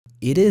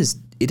it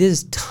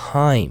is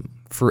time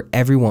for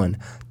everyone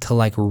to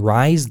like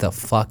rise the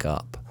fuck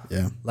up.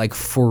 Yeah. Like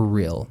for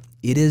real.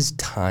 It is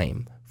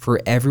time for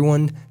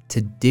everyone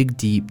to dig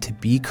deep, to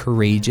be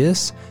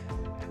courageous,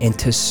 and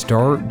to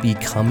start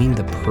becoming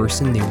the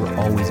person they were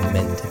always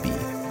meant to be.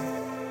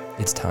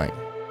 It's time.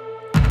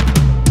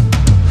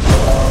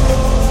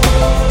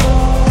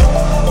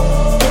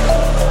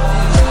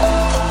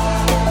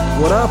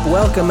 What up?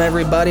 Welcome,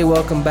 everybody.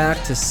 Welcome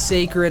back to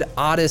Sacred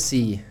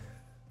Odyssey.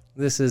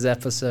 This is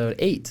episode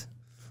 8,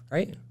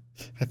 right?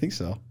 I think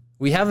so.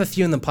 We have a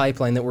few in the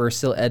pipeline that we're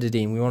still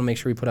editing. We want to make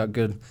sure we put out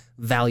good,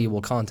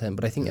 valuable content,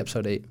 but I think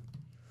episode 8.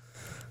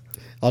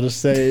 I'll just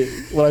say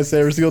what I say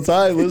every single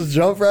time. Let's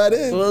jump right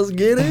in. Let's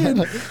get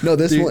in. No,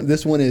 this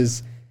one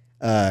is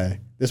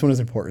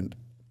important.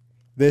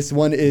 This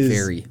one is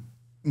Very.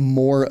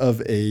 more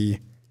of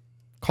a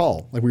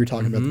call, like we were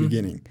talking about at the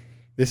beginning.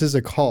 This is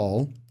a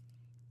call,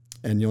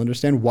 and you'll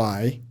understand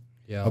why,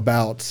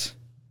 about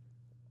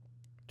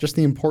just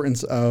the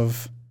importance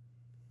of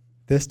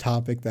this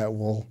topic that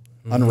will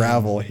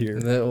unravel here.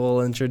 That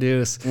we'll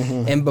introduce.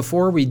 And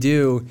before we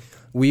do,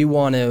 we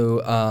want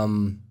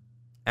to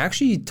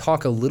actually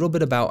talk a little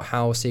bit about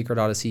how Sacred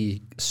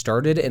Odyssey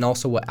started and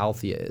also what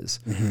Althea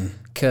is.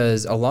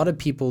 Because a lot of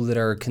people that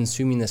are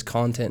consuming this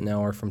content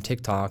now are from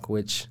TikTok,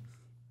 which,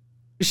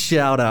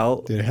 shout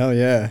out. Dude, hell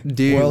yeah.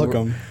 Dude,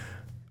 welcome.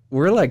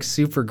 We're like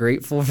super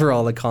grateful for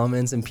all the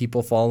comments and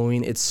people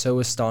following. It's so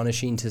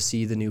astonishing to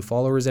see the new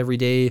followers every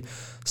day,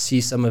 see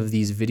some of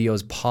these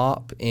videos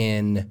pop.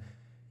 And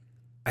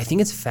I think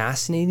it's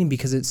fascinating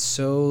because it's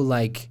so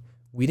like,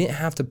 we didn't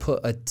have to put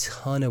a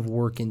ton of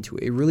work into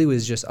it. It really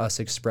was just us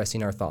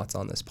expressing our thoughts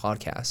on this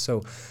podcast.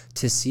 So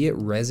to see it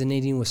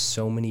resonating with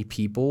so many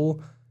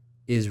people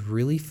is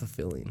really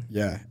fulfilling.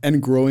 Yeah.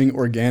 And growing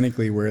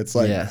organically where it's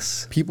like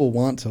people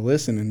want to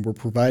listen and we're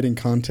providing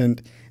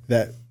content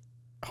that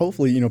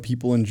hopefully,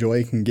 people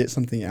enjoy, can get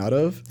something out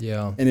of.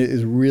 Yeah. And it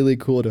is really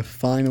cool to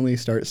finally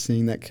start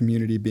seeing that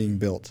community being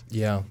built.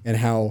 Yeah. And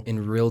how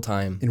in real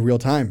time.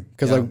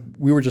 Because like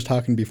we were just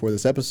talking before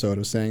this episode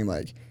of saying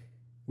like,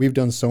 we've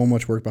done so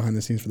much work behind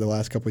the scenes for the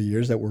last couple of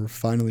years that we're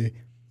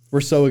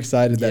so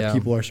excited that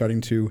people are starting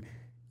to,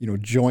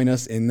 join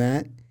us in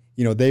that.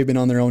 They've been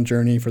on their own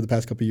journey for the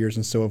past couple of years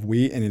and so have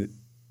we. And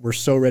we're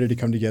so ready to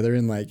come together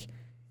and like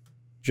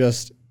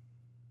just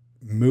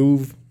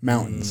move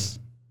mountains.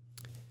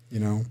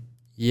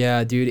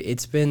 Yeah, dude,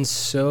 it's been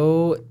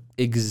so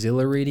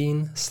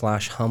exhilarating /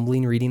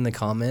 humbling reading the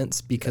comments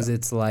because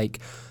it's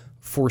like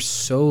for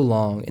so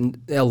long, and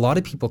a lot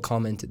of people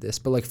commented this,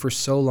 but like for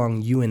so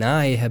long, you and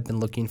I have been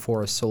looking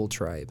for a soul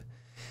tribe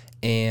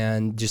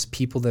and just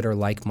people that are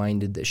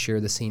like-minded that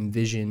share the same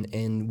vision.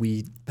 And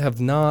we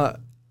have not,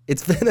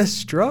 it's been a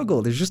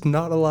struggle. There's just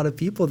not a lot of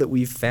people that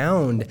we've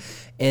found.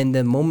 And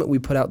the moment we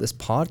put out this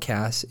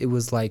podcast, it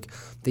was like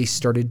they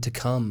started to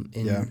come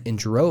in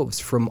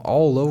droves from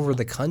all over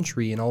the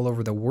country and all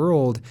over the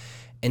world.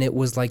 And it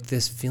was like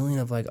this feeling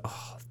of like,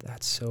 oh,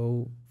 that's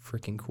so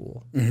freaking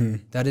cool.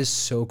 That is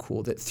so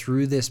cool that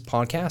through this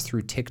podcast,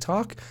 through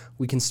TikTok,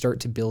 we can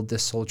start to build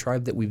this soul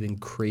tribe that we've been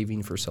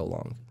craving for so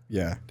long.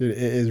 Yeah, dude,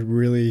 it's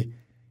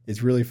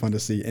really fun to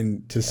see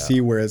and to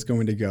see where it's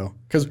going to go.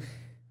 Because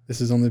this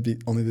is only the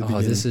beginning.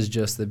 Oh, this is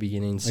just the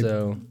beginning.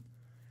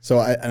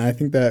 I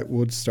think that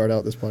would start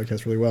out this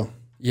podcast really well.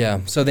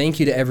 Yeah. So thank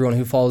you to everyone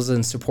who follows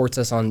and supports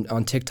us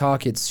on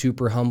TikTok. It's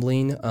super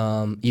humbling.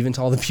 Even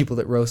to all the people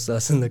that roast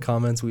us in the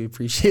comments, we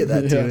appreciate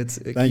that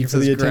too. It keeps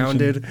us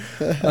grounded.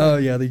 Oh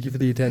yeah, thank you for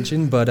the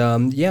attention. But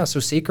so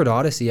Sacred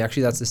Odyssey,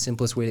 actually that's the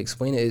simplest way to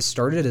explain it. It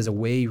started as a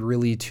way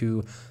really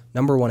to,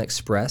 number one,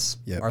 express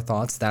our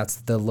thoughts. That's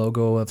the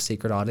logo of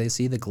Sacred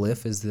Odyssey. The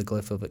glyph is the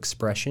glyph of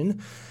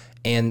expression.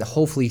 And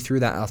hopefully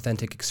through that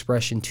authentic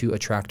expression to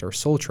attract our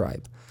soul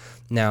tribe.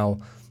 Now,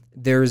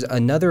 there's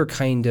another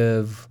kind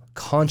of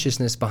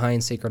consciousness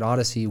behind Sacred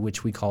Odyssey,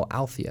 which we call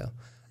Althea.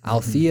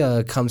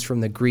 Althea comes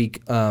from the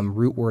Greek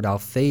root word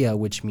althea,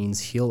 which means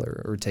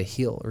healer or to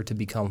heal or to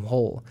become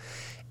whole.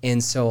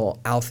 And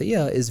so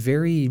Althea is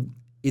very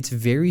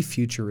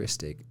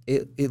futuristic.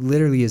 It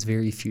literally is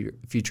very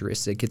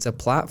futuristic. It's a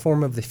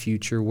platform of the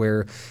future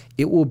where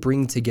it will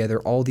bring together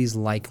all these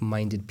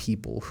like-minded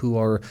people who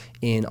are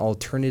in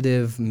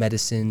alternative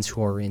medicines,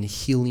 who are in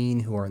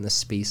healing, who are in the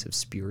space of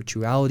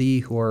spirituality,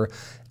 who are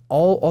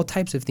all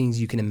types of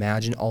things you can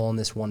imagine all on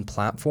this one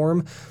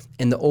platform.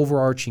 And the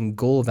overarching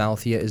goal of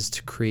Althea is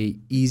to create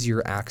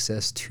easier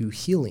access to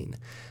healing.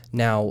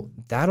 Now,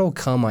 that'll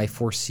come, I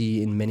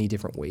foresee, in many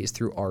different ways,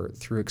 through art,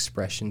 through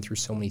expression, through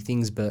so many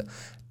things. But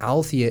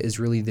Althea is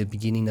really the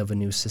beginning of a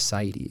new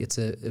society. It's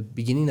a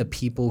beginning of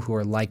people who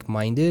are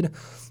like-minded,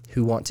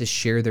 who want to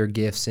share their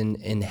gifts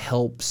and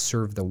help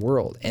serve the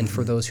world. And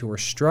for those who are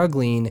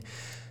struggling,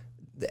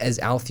 as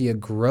Althea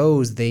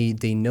grows, they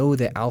know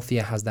that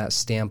Althea has that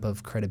stamp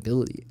of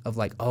credibility of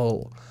like,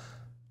 oh,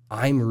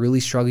 I'm really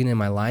struggling in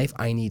my life.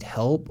 I need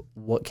help.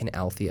 What can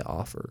Althea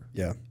offer?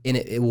 Yeah. And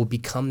it will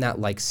become that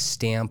like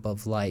stamp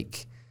of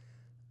like,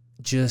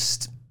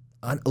 just,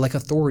 like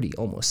authority,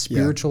 almost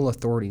spiritual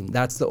authority.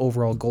 That's the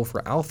overall goal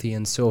for Althea.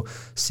 And so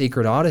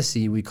Sacred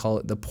Odyssey, we call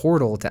it the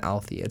portal to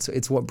Althea.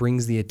 It's what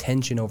brings the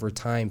attention over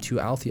time to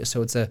Althea.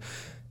 So it's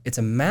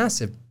a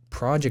massive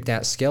project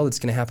at scale that's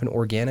going to happen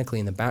organically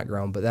in the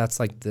background, but that's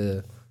like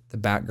the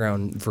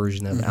background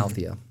version of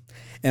Althea.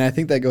 And I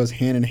think that goes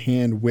hand in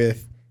hand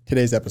with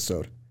today's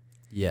episode.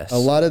 Yes. A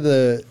lot of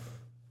the,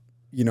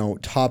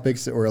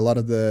 topics, or a lot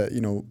of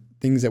the,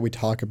 things that we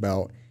talk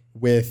about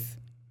with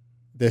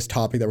this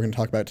topic that we're going to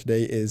talk about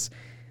today is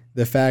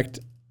the fact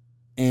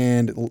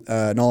and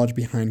knowledge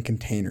behind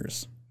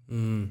containers.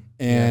 And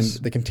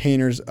the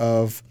containers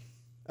of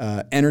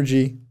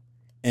energy,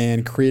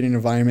 and create an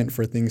environment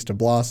for things to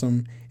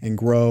blossom and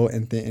grow,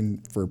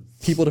 and for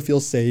people to feel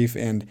safe,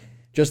 and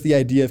just the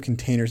idea of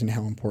containers and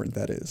how important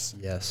that is.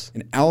 Yes.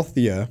 And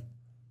Althea,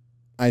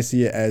 I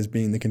see it as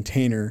being the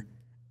container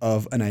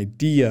of an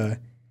idea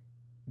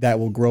that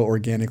will grow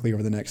organically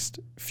over the next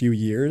few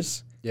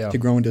years to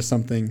grow into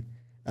something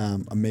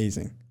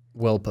amazing.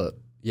 Well put.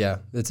 Yeah,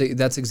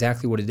 that's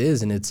exactly what it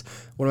is. And it's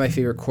one of my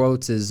favorite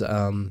quotes is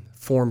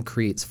form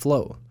creates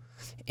flow.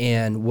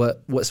 And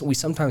what we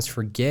sometimes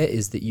forget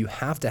is that you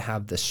have to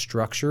have the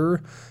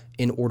structure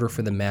in order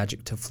for the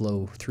magic to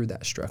flow through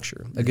that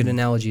structure. A good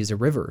analogy is a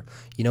river.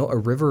 A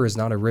river is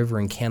not a river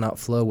and cannot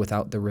flow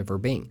without the river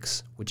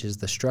banks, which is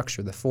the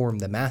structure, the form,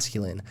 the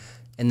masculine.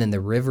 And then the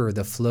river,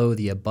 the flow,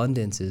 the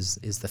abundance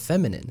is the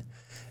feminine.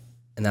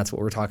 And that's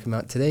what we're talking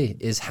about today,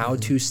 is how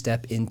to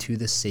step into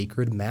the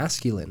sacred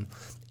masculine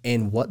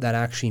and what that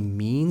actually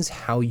means,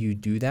 how you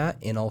do that,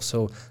 and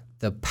also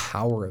the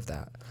power of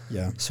that.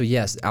 Yeah. So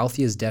yes,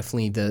 Althea is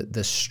definitely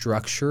the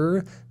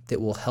structure that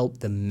will help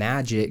the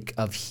magic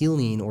of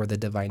healing or the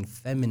divine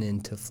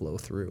feminine to flow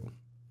through.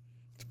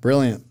 It's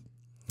brilliant.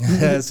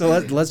 So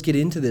let's get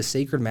into this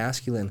sacred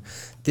masculine.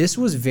 This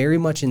was very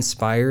much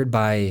inspired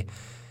by,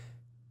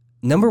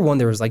 number one,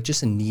 there was like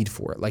just a need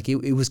for it. Like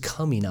it was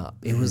coming up.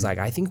 It was like,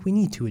 I think we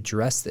need to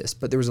address this.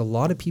 But there was a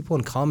lot of people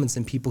in comments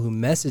and people who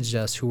messaged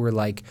us who were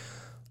like,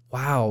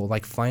 wow,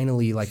 like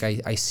finally, like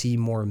I see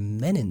more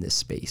men in this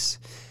space.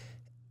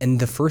 And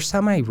the first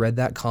time I read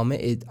that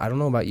comment, I don't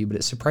know about you, but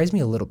it surprised me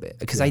a little bit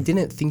because I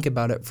didn't think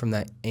about it from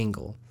that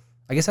angle.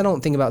 I guess I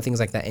don't think about things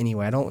like that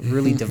anyway. I don't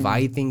really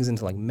divide things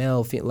into like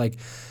male, like,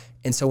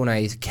 and so when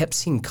I kept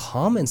seeing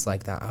comments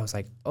like that, I was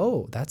like,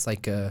 oh, that's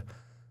like a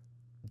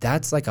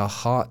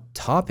hot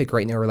topic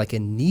right now, or like a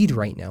need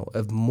right now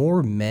of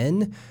more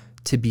men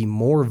to be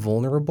more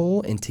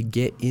vulnerable and to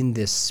get in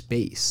this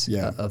space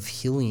of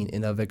healing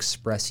and of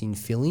expressing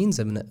feelings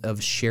and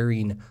of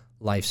sharing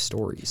life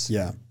stories.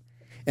 Yeah.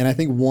 And I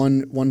think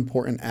one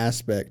important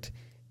aspect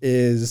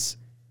is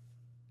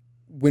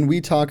when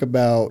we talk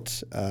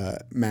about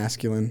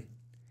masculine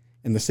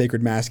and the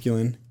sacred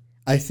masculine,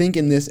 I think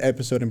in this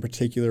episode in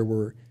particular,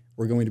 we're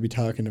going to be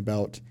talking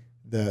about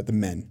the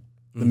men,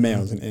 the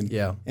males,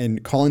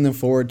 and calling them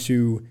forward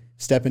to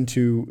step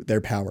into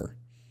their power.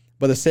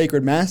 But the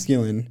sacred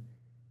masculine,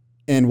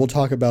 and we'll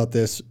talk about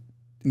this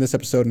in this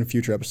episode and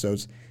future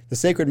episodes, the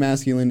sacred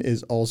masculine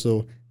is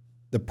also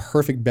the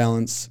perfect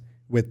balance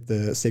with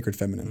the sacred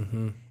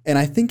feminine. And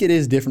I think it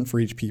is different for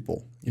each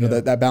people. You know,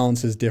 that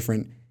balance is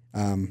different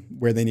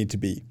where they need to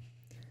be.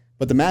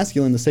 But the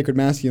masculine, the sacred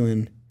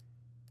masculine,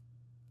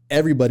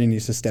 everybody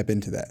needs to step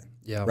into that.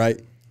 Yeah.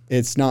 Right?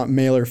 It's not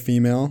male or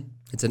female.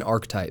 It's an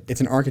archetype. It's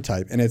an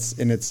archetype, and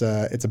it's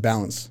a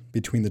balance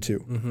between the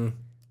two.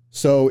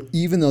 So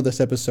even though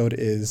this episode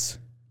is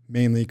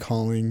mainly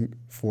calling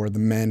for the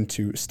men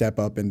to step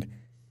up and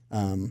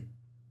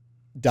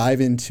dive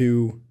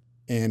into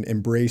and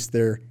embrace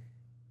their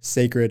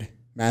sacred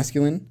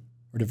masculine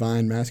or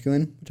divine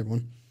masculine, whichever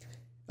one,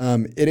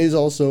 it is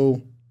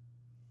also,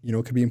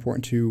 could be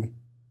important to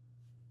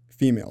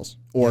females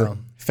or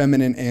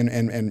feminine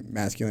and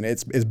masculine.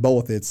 It's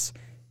both. It's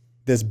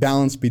this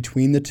balance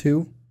between the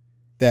two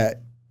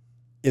that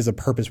is a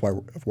purpose of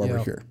why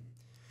we're here.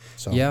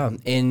 So. Yeah,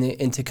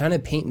 and to kind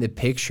of paint the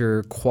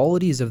picture,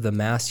 qualities of the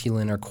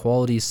masculine are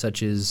qualities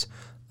such as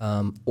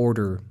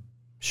order,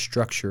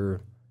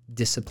 structure,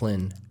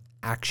 discipline,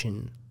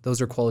 action. Those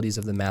are qualities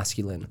of the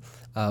masculine.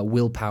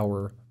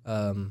 Willpower.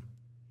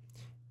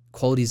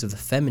 Qualities of the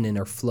feminine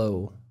are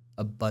flow,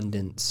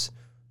 abundance,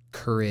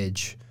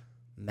 courage,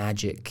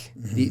 magic.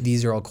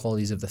 These are all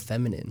qualities of the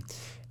feminine.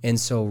 And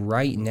so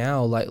right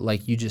now,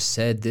 like you just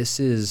said, this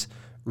is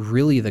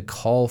really the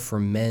call for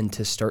men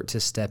to start to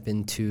step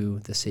into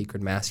the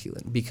sacred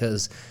masculine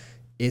because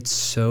it's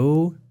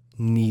so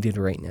needed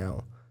right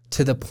now,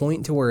 to the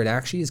point to where it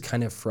actually is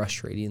kind of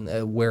frustrating,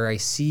 where I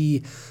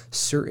see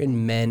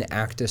certain men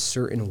act a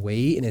certain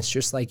way, and it's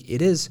just like,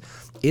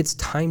 it's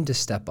time to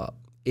step up.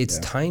 It's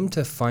time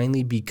to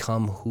finally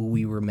become who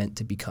we were meant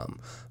to become,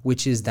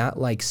 which is that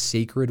like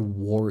sacred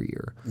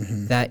warrior,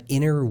 that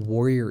inner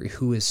warrior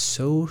who is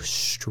so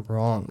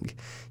strong.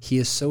 He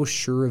is so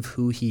sure of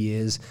who he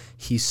is.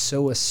 He's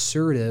so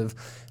assertive,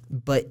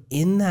 but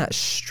in that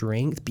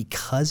strength,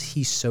 because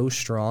he's so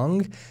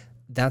strong,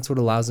 that's what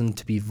allows him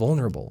to be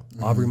vulnerable.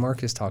 Aubrey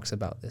Marcus talks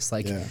about this.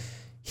 Like,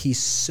 he's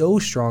so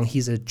strong.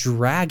 He's a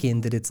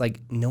dragon that it's like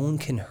no one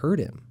can hurt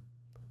him.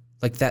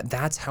 Like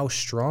that's how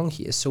strong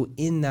he is. So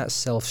in that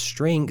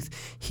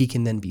self-strength, he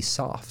can then be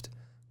soft.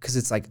 Because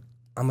it's like,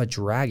 I'm a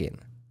dragon.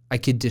 I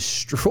could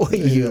destroy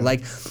you.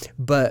 Like,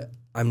 but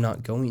I'm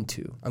not going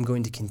to. I'm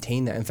going to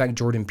contain that. In fact,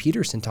 Jordan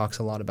Peterson talks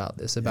a lot about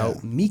this,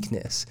 about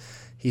meekness.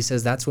 He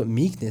says that's what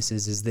meekness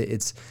is that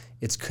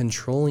it's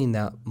controlling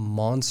that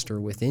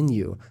monster within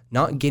you,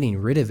 not getting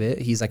rid of it.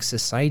 He's like,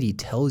 society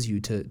tells you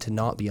to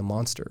not be a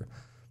monster.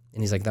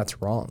 And he's like,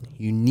 that's wrong.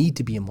 You need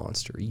to be a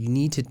monster. You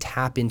need to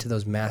tap into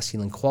those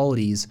masculine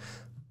qualities,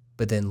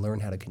 but then learn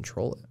how to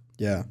control it.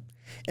 Yeah.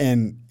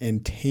 And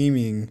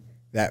taming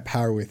that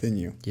power within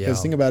you.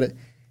 Because think about it.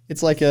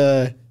 It's like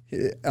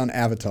on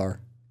Avatar,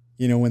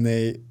 you know, when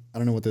I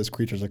don't know what those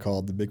creatures are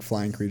called, the big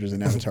flying creatures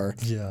in Avatar.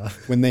 Yeah.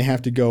 When they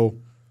have to go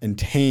and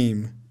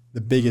tame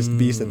the biggest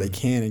beast that they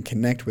can and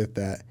connect with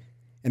that.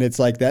 And it's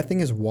like, that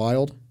thing is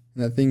wild.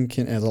 And that thing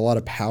has a lot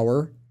of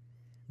power.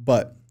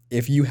 But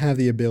if you have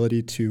the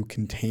ability to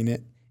contain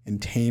it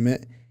and tame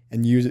it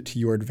and use it to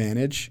your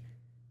advantage,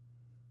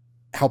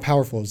 how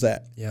powerful is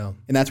that? Yeah.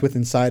 And that's what's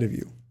inside of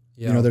you.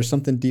 Yeah. You know, there's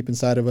something deep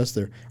inside of us,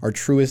 our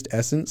truest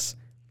essence,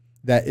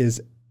 that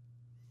is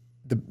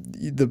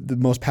the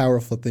most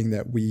powerful thing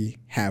that we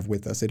have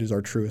with us. It is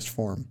our truest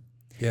form.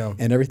 Yeah.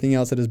 And everything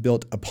else that is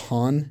built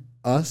upon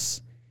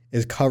us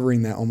is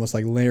covering that, almost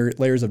like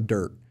layers of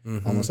dirt,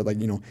 almost like,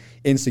 you know,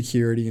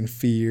 insecurity and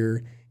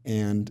fear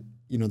and,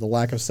 you know, the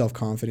lack of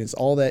self-confidence.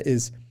 All that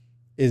is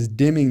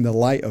dimming the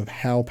light of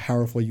how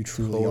powerful you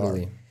truly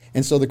are.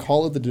 And so the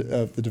call of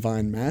the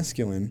divine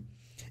masculine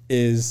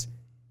is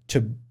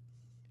to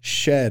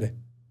shed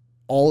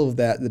all of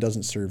that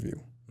doesn't serve you.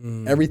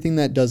 Everything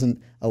that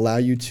doesn't allow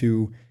you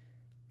to,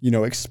 you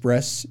know,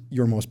 express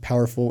your most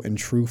powerful and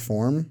true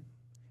form.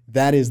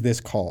 That is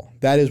this call.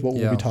 That is what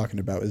we'll be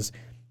talking about.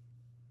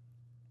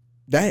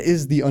 That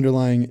is the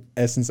underlying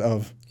essence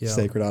of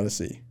Sacred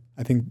Odyssey.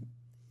 I think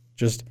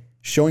just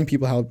showing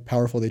people how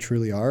powerful they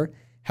truly are,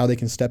 how they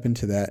can step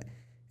into that.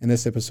 In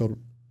this episode,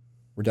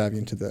 we're diving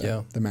into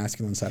the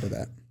masculine side of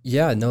that.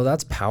 Yeah, no,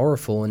 that's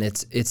powerful, and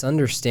it's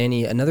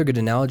understanding. Another good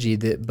analogy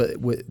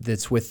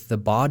that's with the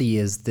body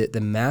is that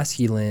the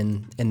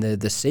masculine and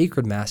the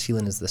sacred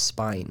masculine is the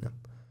spine,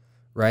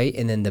 right?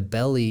 And then the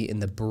belly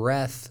and the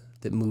breath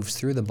that moves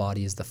through the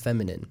body is the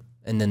feminine.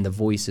 And then the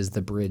voice is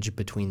the bridge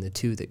between the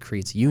two that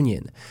creates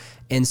union.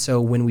 And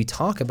so when we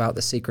talk about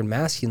the sacred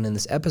masculine in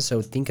this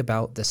episode, think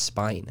about the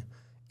spine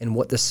and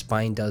what the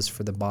spine does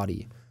for the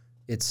body.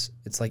 It's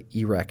like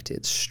erect,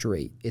 it's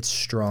straight, it's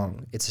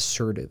strong, it's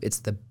assertive,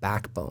 it's the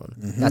backbone.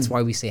 That's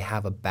why we say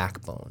have a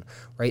backbone,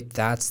 right?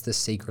 That's the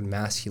sacred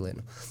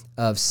masculine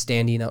of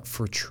standing up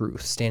for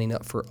truth, standing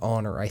up for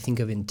honor. I think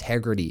of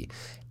integrity.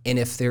 And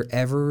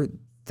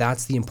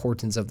that's the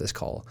importance of this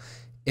call.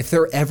 If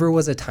there ever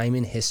was a time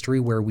in history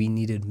where we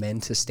needed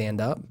men to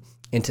stand up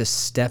and to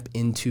step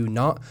into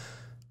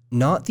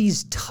not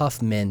these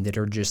tough men that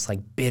are just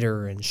like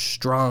bitter and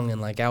strong and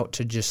like out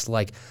to just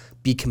like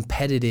be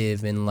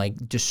competitive and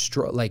like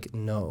destroy, like,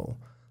 no,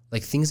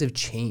 like things have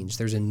changed.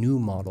 There's a new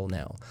model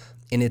now.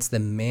 And it's the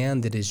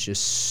man that is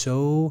just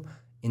so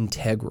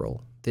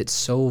integral, that's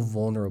so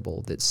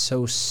vulnerable, that's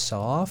so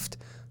soft,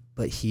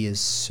 but he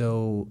is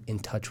so in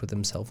touch with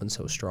himself and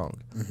so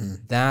strong.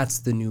 That's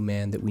the new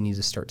man that we need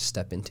to start to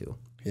step into.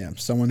 Yeah,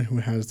 someone who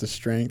has the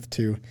strength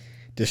to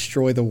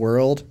destroy the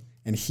world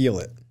and heal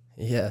it.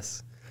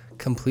 Yes,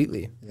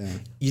 completely. Yeah.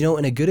 You know,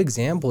 and a good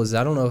example is,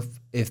 I don't know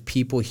if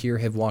people here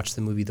have watched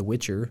the movie The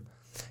Witcher,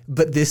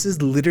 but this is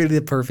literally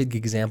the perfect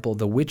example.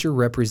 The Witcher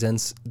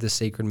represents the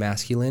sacred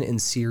masculine, and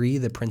Ciri,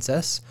 the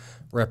princess,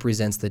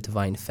 represents the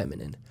divine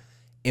feminine.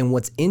 And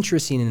what's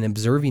interesting in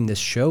observing this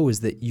show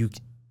is that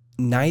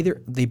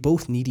they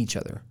both need each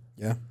other.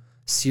 Yeah.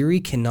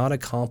 Ciri cannot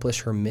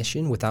accomplish her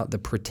mission without the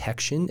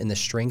protection and the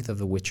strength of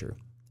the Witcher.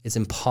 It's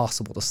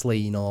impossible to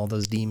slay, all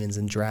those demons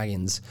and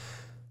dragons.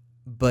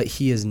 But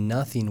he is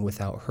nothing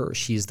without her.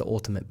 She is the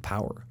ultimate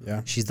power.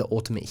 Yeah. She's the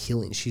ultimate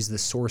healing. She's the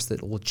source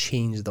that will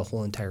change the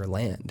whole entire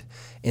land.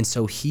 And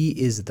so he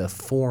is the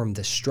form,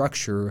 the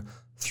structure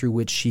through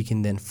which she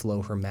can then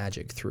flow her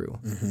magic through.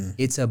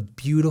 It's a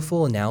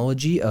beautiful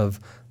analogy of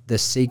the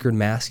sacred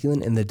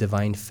masculine and the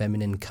divine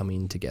feminine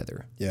coming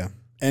together. Yeah.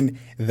 And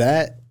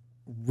that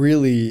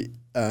really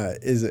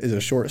is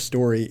a short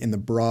story in the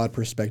broad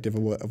perspective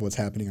of what's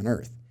happening on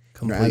Earth.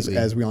 Completely.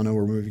 As we all know,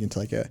 we're moving into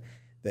like the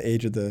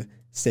age of the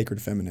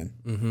sacred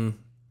feminine.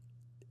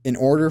 In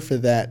order for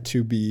that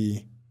to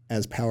be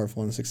as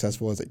powerful and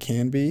successful as it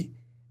can be,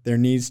 there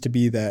needs to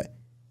be that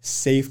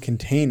safe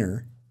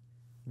container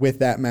with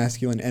that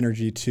masculine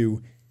energy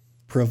to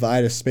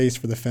provide a space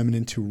for the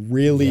feminine to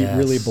really,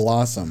 really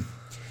blossom.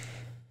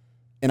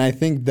 And I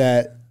think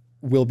that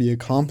will be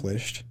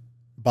accomplished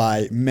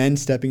by men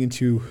stepping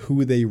into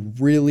who they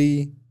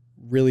really,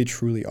 really,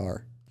 truly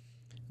are.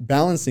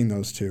 Balancing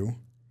those two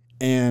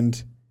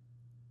and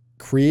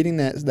creating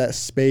that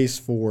space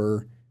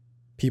for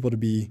people to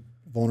be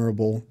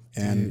vulnerable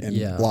and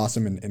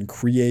blossom and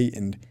create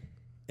and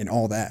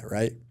all that,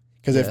 right?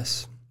 Because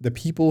if the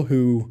people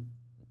who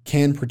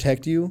can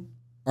protect you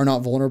are not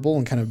vulnerable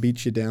and kind of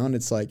beat you down,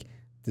 it's like,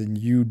 then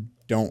you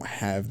don't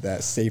have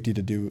that safety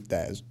to do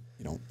that as,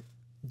 you know.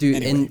 Dude,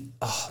 anyway. And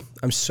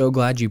I'm so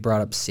glad you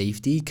brought up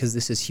safety, because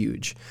this is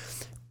huge.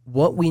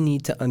 What we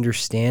need to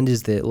understand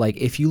is that, like,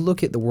 if you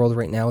look at the world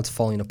right now, it's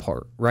falling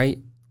apart, right?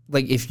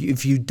 Like,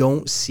 if you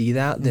don't see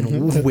that,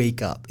 then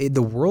wake up.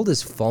 The world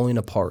is falling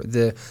apart.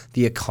 The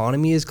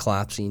economy is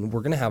collapsing.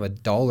 We're going to have a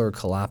dollar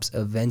collapse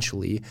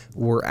eventually.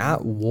 We're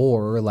at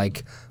war.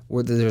 Like,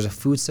 there's a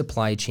food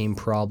supply chain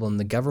problem.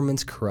 The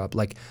government's corrupt.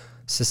 Like,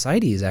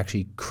 society is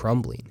actually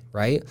crumbling,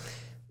 right?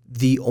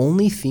 The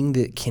only thing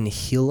that can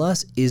heal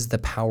us is the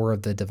power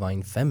of the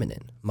divine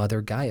feminine,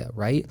 Mother Gaia,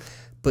 right?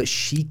 But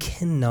she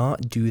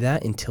cannot do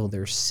that until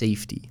there's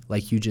safety,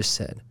 like you just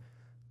said.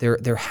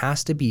 There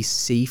has to be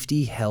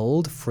safety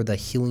held for the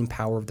healing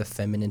power of the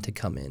feminine to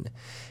come in.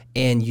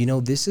 And, you know,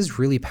 this is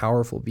really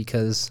powerful,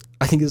 because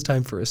I think it's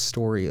time for a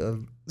story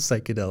of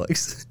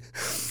psychedelics.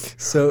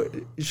 So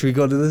should we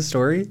go to the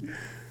story?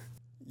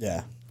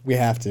 Yeah, we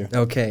have to.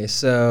 Okay,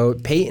 so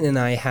Peyton and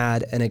I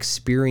had an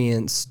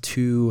experience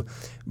to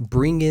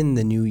bring in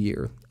the new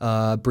year,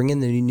 of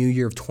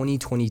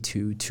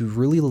 2022, to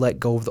really let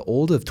go of the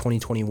old of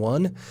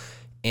 2021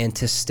 and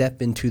to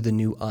step into the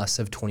new us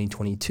of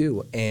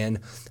 2022. And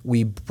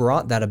we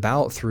brought that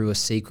about through a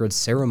sacred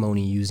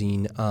ceremony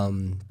using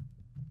some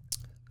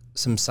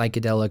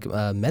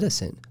psychedelic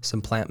medicine,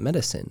 some plant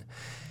medicine.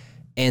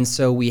 And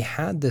so we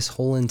had this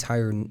whole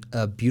entire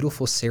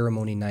beautiful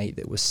ceremony night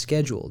that was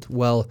scheduled.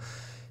 Well,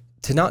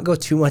 to not go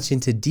too much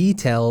into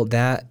detail,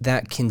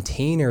 that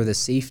container, the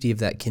safety of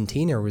that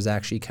container was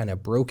actually kind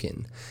of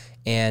broken.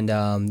 And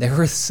there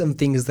were some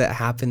things that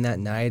happened that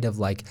night of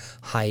like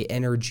high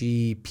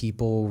energy,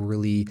 people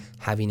really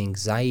having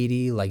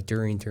anxiety, like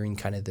during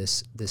kind of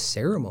this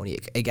ceremony.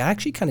 It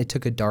actually kind of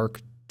took a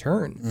dark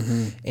turn.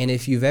 Mm-hmm. And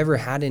if you've ever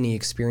had any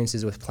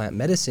experiences with plant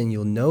medicine,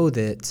 you'll know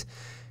that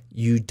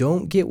you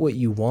don't get what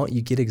you want,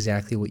 you get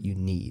exactly what you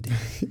need.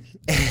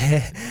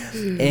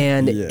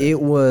 And yeah.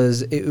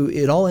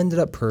 It all ended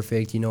up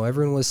perfect. You know,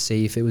 everyone was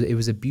safe. It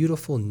was a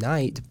beautiful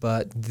night,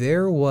 but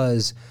there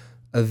was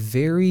a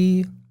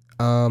very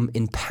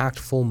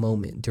impactful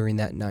moment during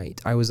that night.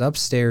 I was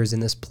upstairs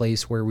in this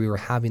place where we were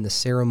having the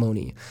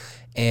ceremony,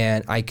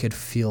 and I could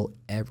feel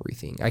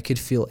everything. I could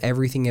feel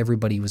everything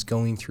everybody was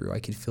going through. I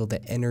could feel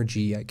the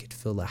energy. I could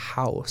feel the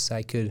house.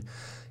 I could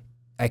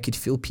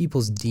feel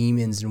people's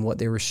demons and what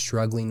they were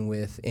struggling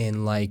with,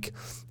 and like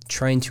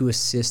trying to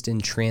assist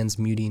in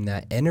transmuting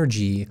that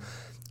energy.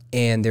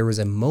 And there was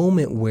a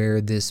moment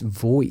where this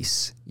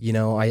voice, you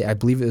know, I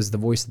believe it was the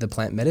voice of the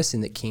plant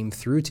medicine that came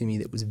through to me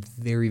that was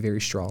very,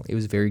 very strong. It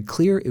was very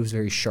clear. It was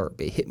very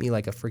sharp. It hit me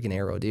like a freaking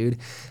arrow, dude.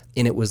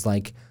 And it was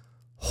like,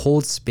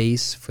 hold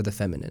space for the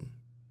feminine.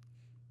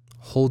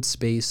 Hold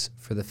space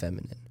for the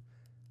feminine.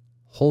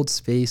 Hold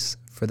space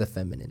for the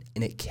feminine.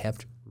 And it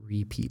kept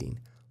repeating.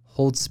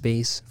 Hold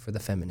space for the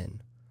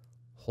feminine.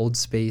 Hold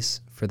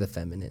space for the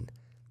feminine.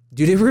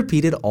 Dude, it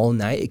repeated all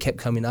night. It kept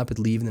coming up, it'd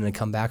leave, and then it'd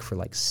come back for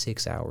like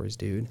 6 hours,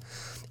 dude.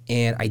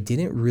 And I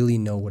didn't really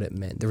know what it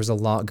meant. There was a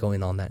lot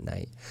going on that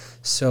night.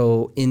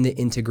 So in the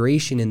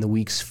integration in the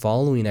weeks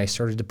following, I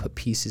started to put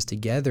pieces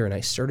together, and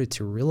I started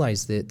to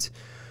realize that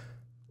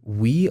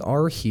we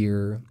are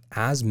here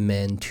as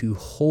men to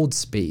hold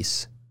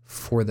space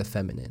for the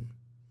feminine.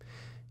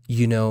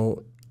 You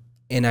know,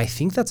 and I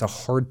think that's a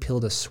hard pill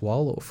to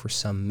swallow for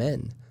some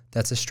men.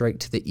 That's a strike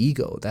to the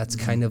ego. That's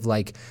kind of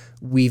like,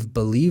 we've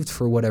believed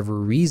for whatever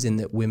reason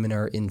that women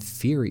are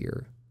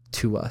inferior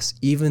to us,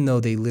 even though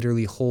they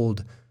literally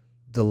hold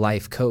the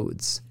life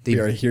codes. They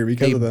are here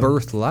because of them. They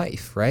birth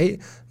life, right?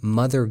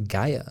 Mother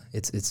Gaia.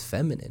 It's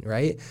feminine,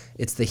 right?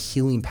 It's the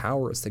healing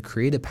power. It's the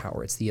creative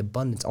power. It's the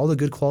abundance. All the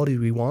good qualities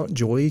we want,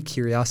 joy,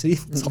 curiosity,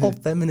 it's all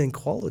feminine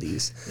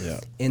qualities. Yeah.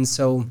 And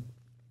so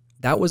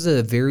that was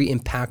a very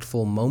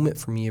impactful moment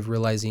for me of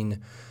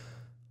realizing,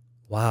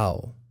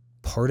 wow,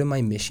 part of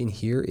my mission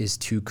here is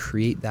to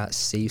create that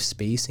safe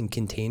space and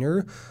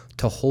container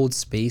to hold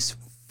space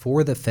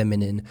for the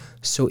feminine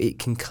so it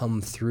can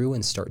come through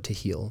and start to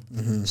heal,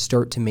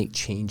 start to make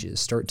changes,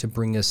 start to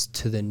bring us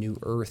to the new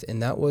earth. And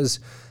that was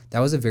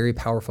a very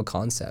powerful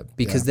concept,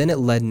 because then it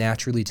led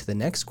naturally to the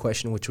next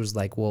question, which was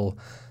like, well,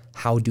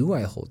 how do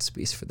I hold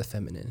space for the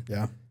feminine?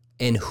 Yeah.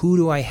 And who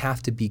do I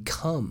have to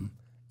become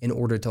in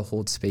order to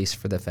hold space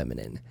for the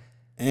feminine?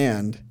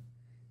 And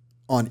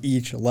on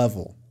each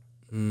level.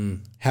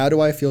 How do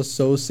I feel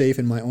so safe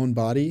in my own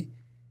body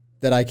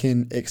that I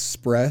can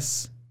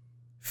express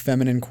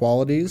feminine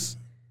qualities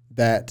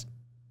that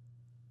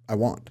I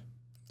want?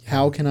 Yeah.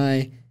 How can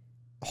I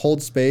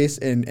hold space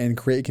and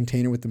create a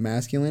container with the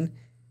masculine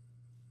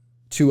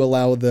to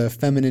allow the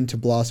feminine to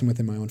blossom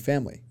within my own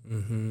family,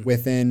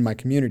 within my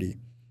community,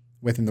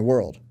 within the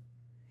world?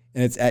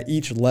 And it's at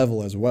each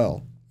level as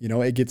well. You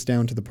know, it gets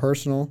down to the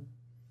personal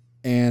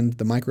and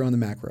the micro and the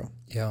macro.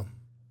 Yeah.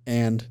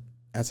 And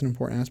that's an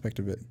important aspect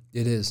of it.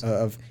 It is.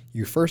 Of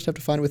you first have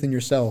to find within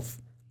yourself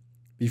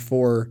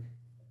before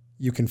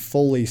you can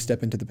fully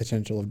step into the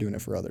potential of doing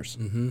it for others.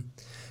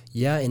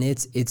 Yeah, and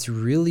it's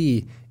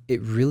really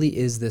it really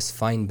is this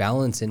fine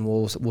balance, and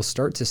we'll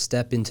start to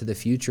step into the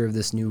future of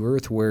this new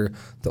earth where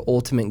the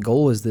ultimate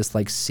goal is this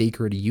like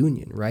sacred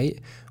union, right?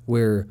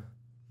 Where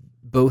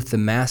both the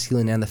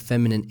masculine and the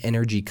feminine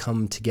energy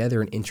come together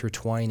and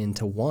intertwine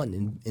into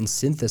one and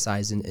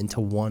synthesize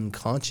into one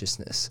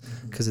consciousness,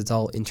 because it's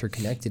all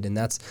interconnected. And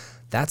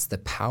that's the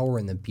power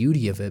and the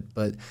beauty of it.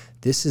 But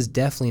this is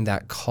definitely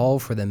that call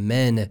for the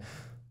men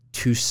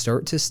to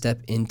start to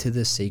step into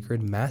the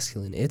sacred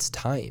masculine. It's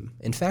time.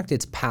 In fact,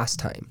 it's past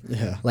time.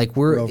 Yeah. Like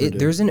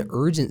there's an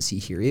urgency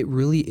here. It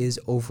really is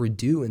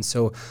overdue. And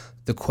so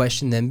the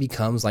question then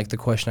becomes like the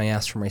question I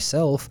asked for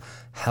myself: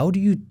 how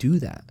do you do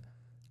that?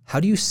 How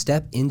do you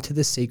step into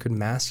the sacred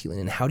masculine,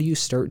 and how do you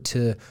start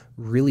to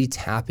really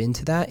tap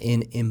into that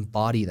and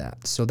embody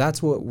that? So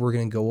that's what we're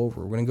going to go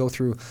over. We're going to go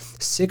through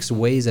 6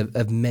 ways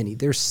of many.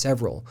 There's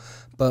several,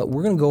 but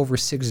we're going to go over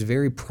 6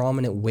 very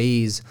prominent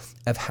ways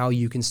of how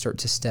you can start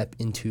to step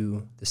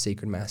into the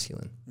sacred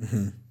masculine.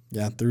 Mm-hmm.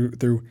 Yeah,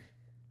 through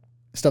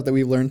stuff that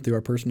we've learned through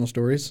our personal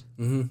stories,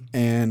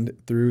 and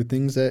through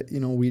things that,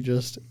 we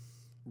just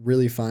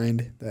really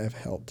find that have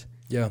helped.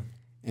 Yeah.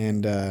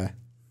 And,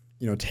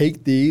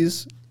 take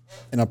these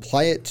and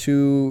apply it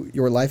to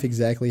your life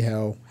exactly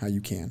how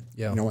you can.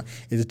 Yeah.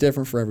 It's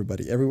different for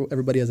everybody.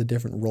 Everybody has a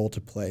different role to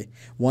play.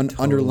 One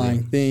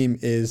underlying theme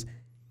is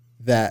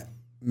that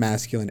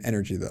masculine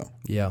energy, though.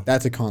 Yeah.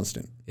 That's a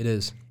constant. It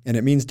is. And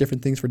it means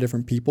different things for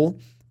different people.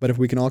 But if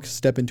we can all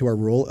step into our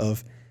role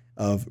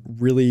of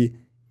really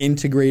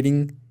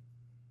integrating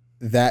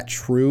that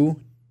true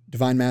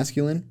divine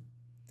masculine,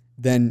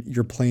 then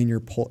you're playing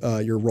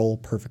your role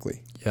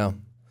perfectly. Yeah.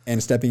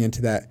 And stepping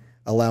into that,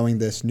 allowing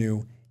this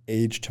new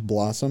age to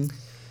blossom.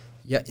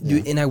 Yeah,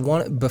 dude,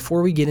 and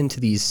before we get into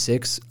these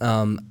 6,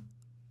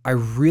 I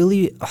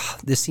really,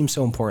 this seems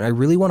so important. I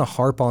really want to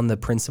harp on the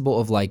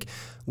principle of like,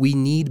 we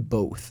need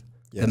both.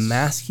 Yes. The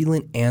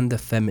masculine and the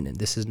feminine.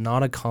 This is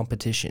not a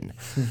competition.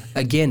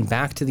 Again,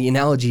 back to the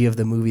analogy of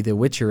the movie The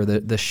Witcher,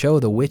 the show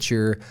The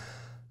Witcher,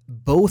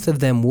 both of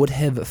them would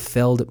have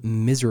failed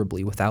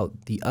miserably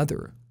without the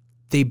other.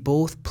 They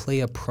both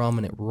play a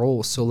prominent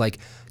role. So like,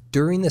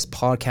 during this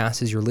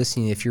podcast, as you're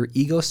listening, if your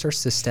ego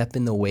starts to step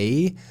in the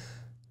way,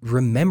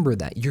 remember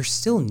that you're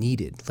still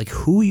needed. Like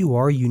who you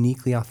are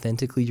uniquely,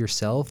 authentically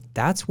yourself,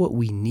 that's what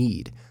we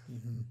need.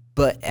 Mm-hmm.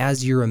 But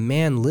as you're a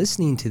man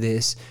listening to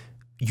this,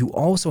 you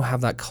also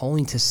have that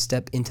calling to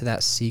step into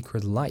that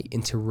sacred light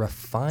and to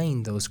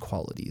refine those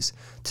qualities,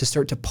 to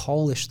start to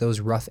polish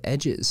those rough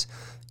edges,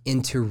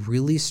 and to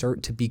really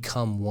start to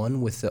become one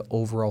with the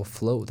overall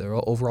flow, the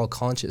overall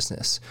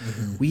consciousness.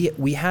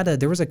 Mm-hmm.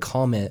 There was a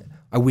comment,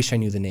 I wish I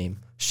knew the name.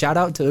 Shout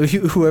out to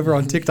whoever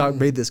on TikTok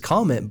made this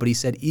comment, but he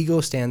said ego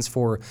stands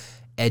for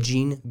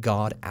edging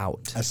God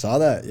out. I saw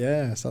that.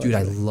 Yeah, I saw that. Dude,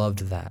 I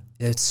loved that.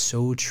 It's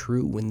so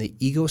true. When the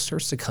ego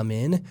starts to come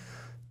in,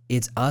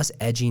 it's us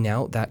edging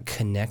out that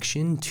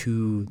connection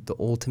to the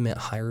ultimate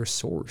higher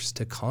source,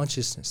 to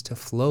consciousness, to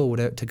flow,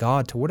 to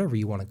God, to whatever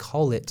you want to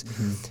call it.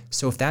 Mm-hmm.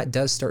 So if that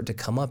does start to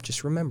come up,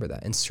 just remember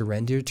that and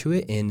surrender to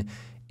it.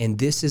 And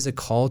this is a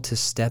call to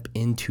step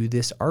into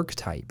this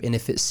archetype. And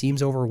if it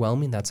seems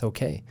overwhelming, that's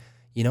okay.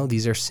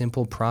 These are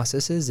simple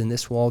processes, and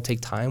this will all take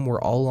time.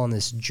 We're all on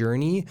this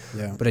journey.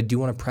 Yeah. But I do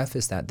want to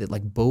preface that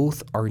like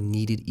both are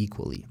needed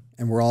equally.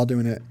 And we're all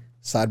doing it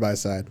side by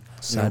side.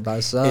 Side by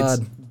side.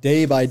 It's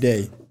day by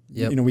day.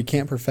 Yep. We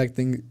can't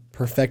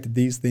perfect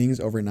these things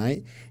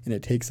overnight, and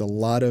it takes a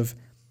lot of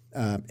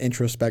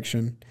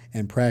introspection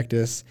and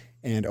practice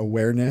and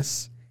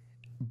awareness.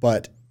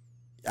 But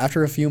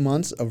after a few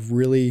months of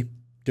really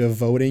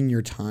devoting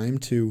your time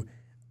to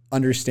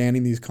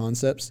understanding these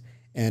concepts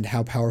and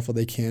how powerful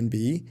they can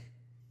be,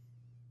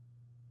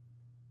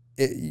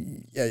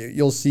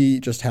 you'll see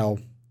just how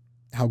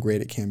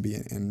great it can be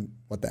and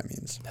what that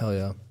means. Hell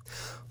yeah.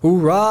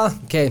 Hoorah.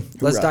 Okay,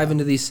 let's dive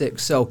into these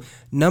 6. So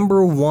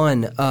number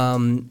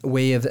 1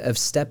 way of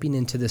stepping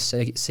into the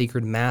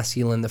sacred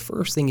masculine, the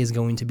first thing is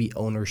going to be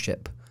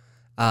ownership.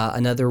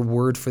 Another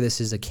word for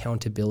this is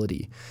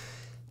accountability.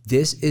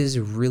 This is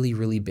really,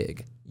 really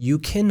big. You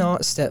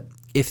cannot step,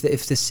 if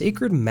the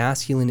sacred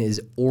masculine is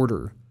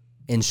order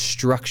and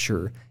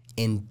structure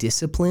and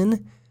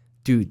discipline,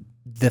 dude,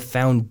 the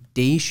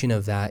foundation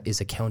of that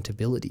is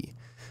accountability.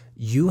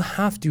 You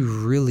have to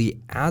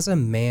really, as a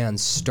man,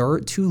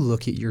 start to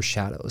look at your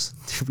shadows.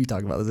 We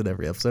talk about this in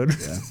every episode.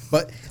 Yeah.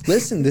 But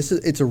listen,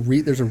 there's a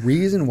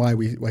reason why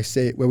we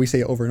say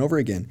it over and over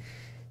again.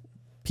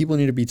 People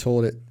need to be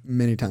told it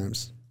many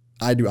times.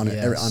 I do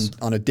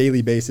on a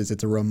daily basis.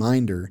 It's a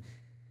reminder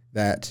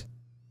that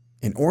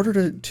in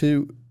order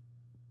to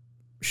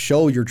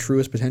show your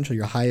truest potential,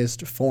 your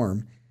highest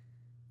form,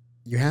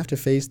 you have to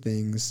face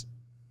things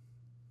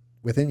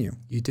within you.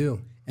 You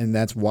do. And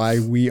that's why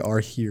we are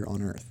here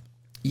on earth.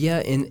 Yeah,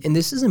 and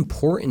this is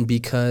important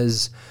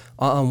because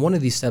on one of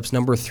these steps,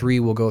 number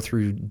 3, we'll go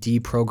through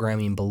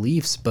deprogramming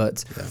beliefs.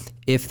 But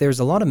if there's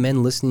a lot of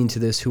men listening to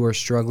this who are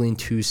struggling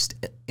to,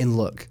 and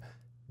look,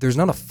 there's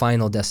not a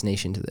final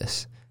destination to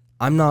this.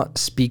 I'm not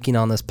speaking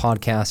on this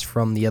podcast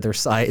from the other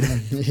side.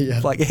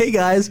 Yeah. Like, hey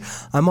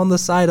guys, I'm on the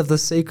side of the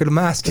sacred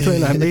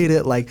masculine. I made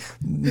it. Like,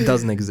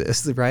 doesn't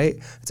exist, right?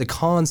 It's a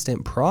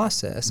constant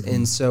process.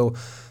 And so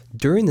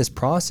during this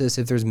process,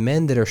 if there's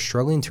men that are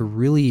struggling to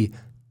really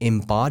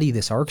embody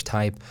this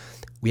archetype,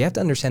 we have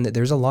to understand that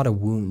there's a lot of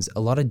wounds, a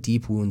lot of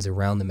deep wounds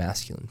around the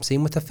masculine.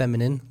 Same with the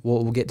feminine.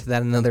 We'll get to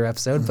that in another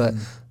episode, but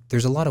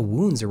there's a lot of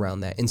wounds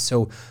around that. And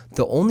so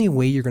the only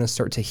way you're going to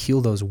start to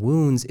heal those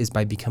wounds is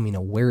by becoming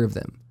aware of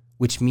them,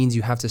 which means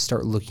you have to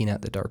start looking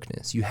at the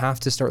darkness. You have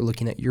to start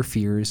looking at your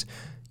fears.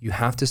 You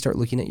have to start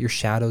looking at your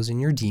shadows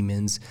and your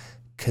demons,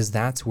 because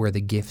that's where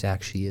the gift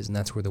actually is, and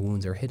that's where the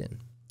wounds are hidden.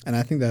 And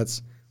I think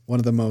that's one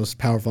of the most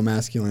powerful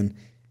masculine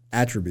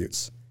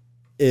attributes,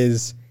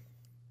 is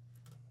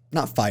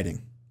not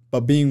fighting,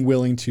 but being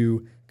willing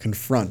to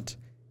confront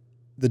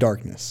the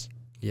darkness.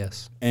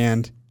 Yes.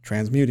 And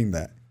transmuting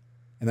that.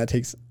 And that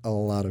takes a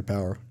lot of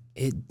power.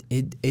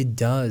 It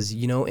does,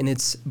 you know, and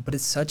it's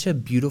such a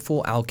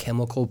beautiful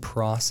alchemical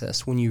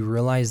process when you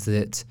realize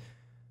that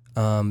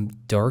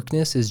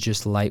darkness is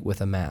just light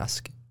with a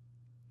mask.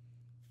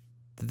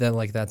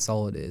 That's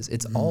all it is.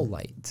 It's all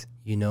light,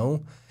 you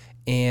know?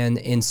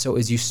 And so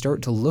as you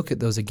start to look at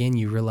those again,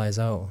 you realize,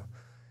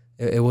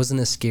 it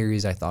wasn't as scary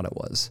as I thought it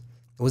was.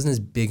 It wasn't as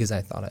big as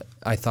I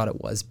thought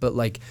it was. But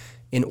like,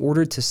 in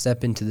order to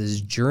step into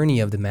this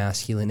journey of the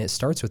masculine, it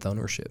starts with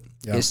ownership.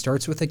 Yeah. It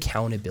starts with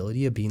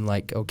accountability of being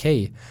like,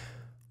 okay,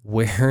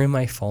 where am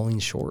I falling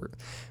short?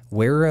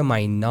 Where am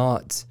I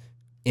not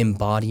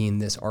embodying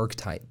this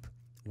archetype?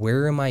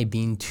 Where am I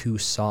being too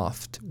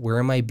soft? Where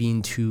am I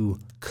being too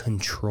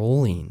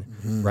controlling,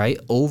 right?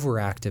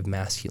 Overactive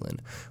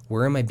masculine.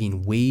 Where am I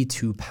being way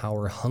too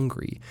power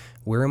hungry?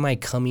 Where am I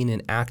coming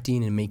and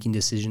acting and making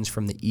decisions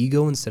from the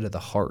ego instead of the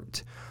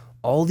heart?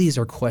 All these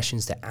are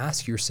questions to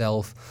ask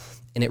yourself,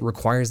 and it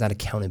requires that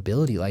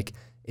accountability. Like,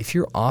 if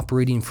you're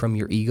operating from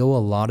your ego a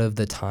lot of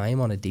the time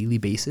on a daily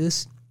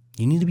basis,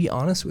 you need to be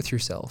honest with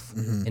yourself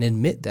and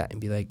admit that and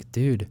be like,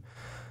 dude,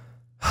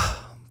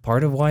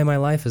 part of why my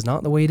life is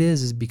not the way it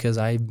is because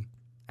I'm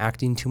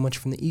acting too much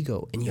from the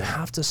ego. And you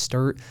have to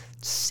start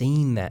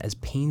saying that. As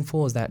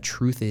painful as that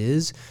truth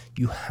is,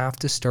 you have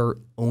to start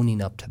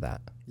owning up to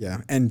that.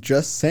 Yeah, and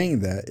just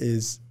saying that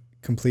is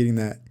completing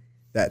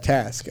that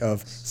task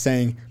of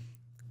saying,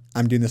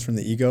 I'm doing this from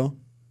the ego.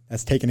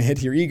 That's taking a hit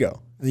to your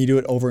ego. And you do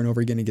it over and over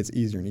again, it gets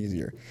easier and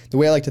easier. The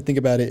way I like to think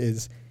about it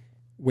is,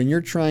 when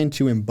you're trying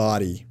to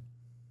embody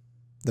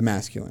the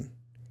masculine,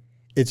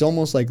 it's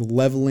almost like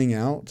leveling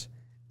out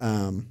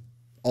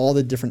all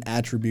the different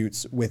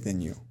attributes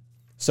within you.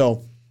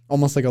 So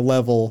almost like a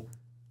level,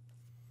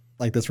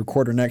 like this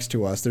recorder next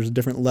to us, there's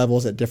different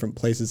levels at different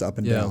places up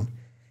and down.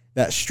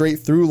 That straight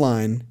through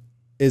line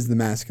is the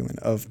masculine,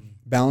 of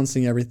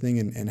balancing everything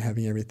and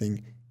having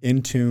everything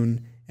in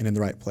tune and in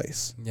the right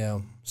place.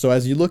 Yeah. So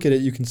as you look at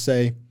it, you can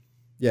say,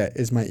 yeah,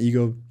 is my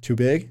ego too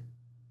big?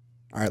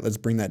 All right, let's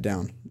bring that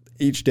down.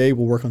 Each day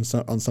we'll work on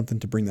something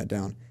to bring that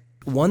down.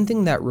 One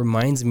thing that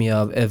reminds me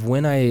of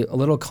when a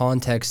little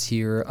context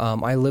here,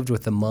 I lived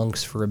with the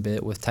monks for a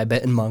bit, with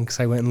Tibetan monks.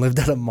 I went and lived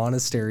at a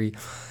monastery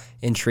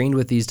and trained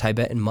with these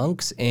Tibetan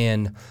monks.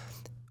 And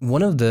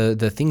one of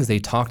the things they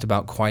talked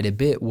about quite a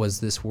bit was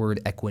this word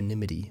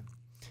equanimity.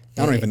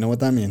 I don't even know what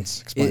that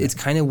means. Explain it's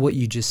kind of what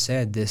you just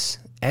said. This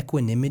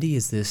equanimity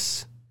is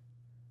this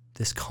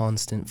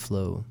constant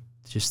flow,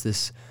 just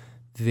this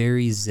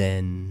very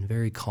zen,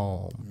 very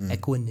calm.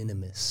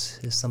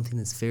 Equanimous is something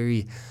that's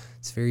very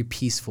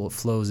peaceful. It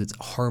flows. It's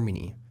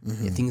harmony.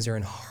 Things are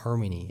in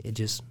harmony. It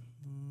just,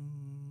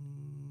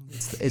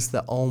 it's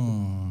the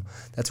om.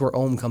 That's where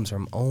om comes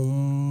from.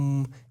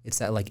 Om. It's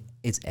that, like,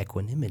 it's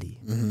equanimity.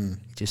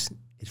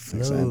 It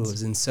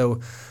flows. And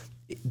so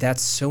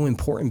that's so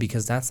important,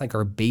 because that's like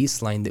our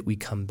baseline that we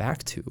come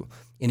back to.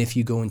 And if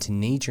you go into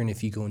nature and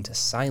if you go into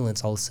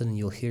silence, all of a sudden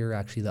you'll hear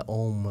actually the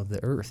om of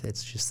the earth.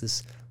 It's just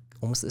this,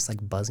 almost this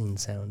like buzzing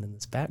sound in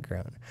this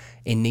background.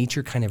 And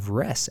nature kind of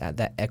rests at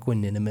that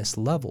equanimous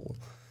level.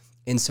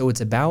 And so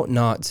it's about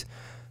not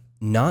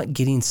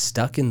getting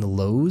stuck in the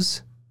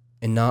lows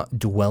and not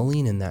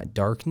dwelling in that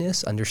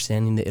darkness,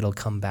 understanding that it'll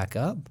come back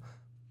up,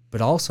 but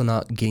also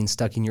not getting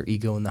stuck in your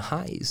ego in the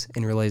highs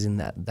and realizing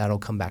that that'll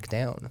come back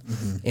down.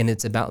 And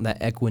it's about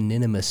that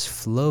equanimous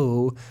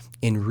flow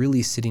and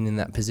really sitting in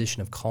that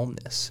position of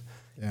calmness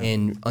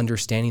and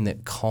understanding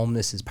that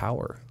calmness is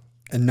power.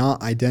 And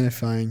not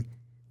identifying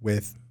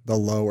with the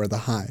low or the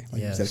high.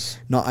 Like you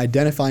said, not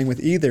identifying with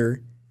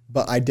either,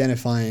 but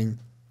identifying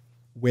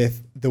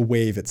with the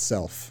wave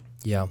itself.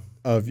 Yeah.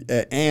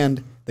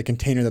 And the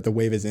container that the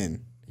wave is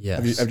in.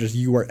 Yes. Of just,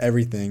 you are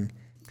everything.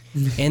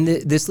 And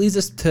this leads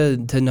us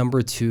to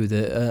number two,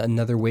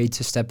 another way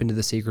to step into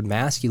the sacred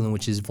masculine,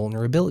 which is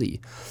vulnerability.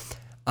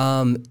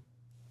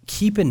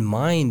 Keep in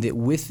mind that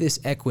with this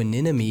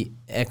equanimity,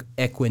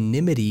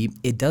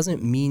 it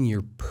doesn't mean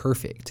you're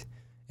perfect.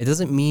 It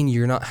doesn't mean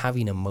you're not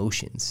having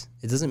emotions.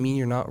 It doesn't mean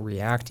you're not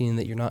reacting and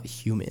that you're not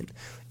human.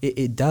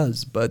 It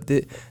does, but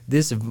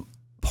this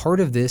part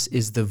of this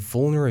is the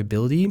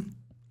vulnerability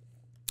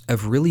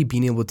of really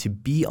being able to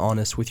be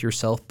honest with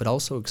yourself, but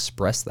also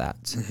express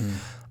that. Mm-hmm.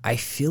 I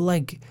feel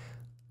like,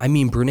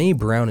 Brene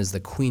Brown is the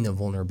queen of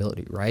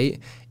vulnerability, right?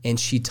 And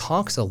she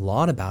talks a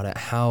lot about it,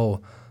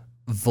 how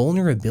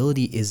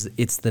vulnerability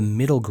it's the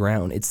middle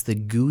ground. It's the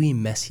gooey,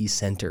 messy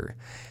center.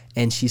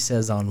 And she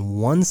says on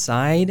one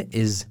side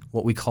is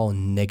what we call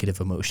negative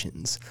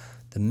emotions,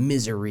 the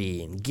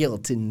misery and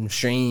guilt and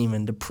shame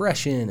and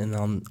depression. And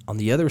on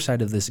the other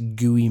side of this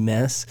gooey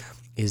mess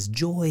is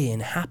joy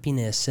and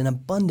happiness and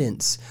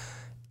abundance.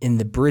 In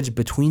the bridge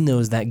between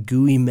those, that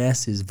gooey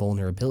mess is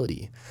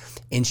vulnerability.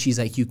 And she's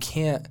like, you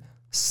can't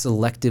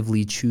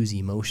selectively choose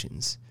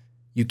emotions.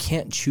 You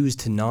can't choose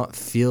to not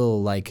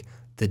feel like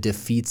the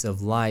defeats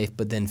of life,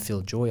 but then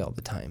feel joy all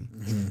the time.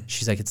 Mm-hmm.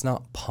 She's like, it's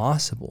not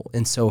possible.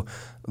 And so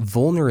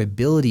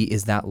vulnerability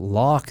is that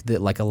lock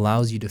that like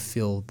allows you to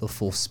feel the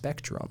full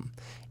spectrum.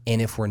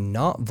 And if we're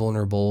not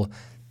vulnerable,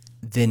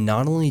 then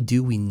not only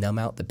do we numb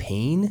out the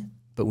pain,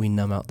 but we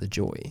numb out the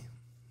joy.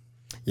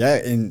 Yeah,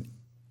 in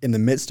the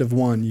midst of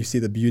one, you see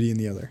the beauty in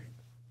the other.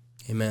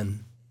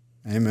 Amen.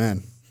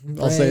 Amen.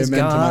 I'll say amen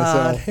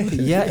God. To myself.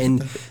 Yeah,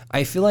 and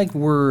I feel like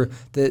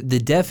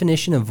the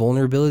definition of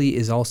vulnerability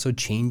is also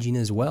changing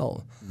as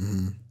well.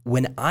 Mm-hmm.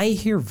 When I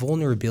hear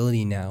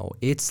vulnerability now,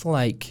 it's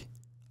like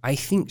I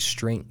think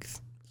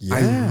strength.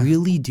 Yeah. I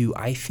really do.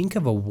 I think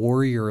of a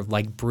warrior of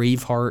like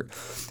Braveheart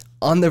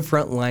on the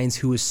front lines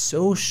who is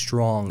so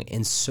strong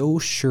and so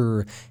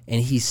sure,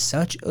 and he's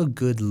such a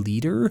good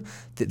leader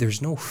that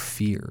there's no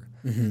fear.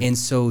 Mm-hmm. And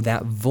so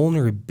that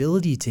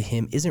vulnerability to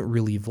him isn't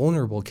really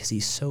vulnerable because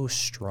he's so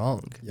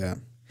strong. Yeah.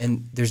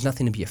 And there's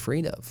nothing to be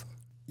afraid of.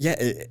 Yeah,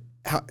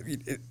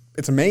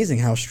 it's amazing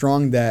how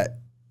strong that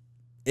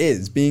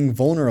is, being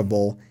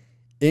vulnerable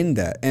in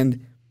that.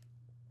 And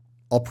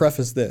I'll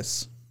preface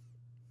this.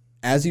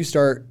 As you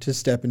start to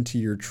step into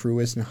your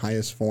truest and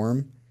highest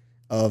form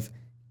of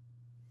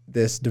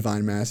this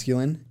divine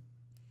masculine,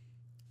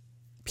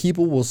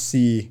 people will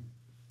see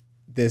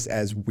this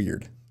as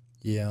weird.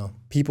 Yeah.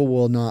 People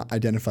will not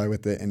identify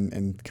with it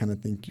and kind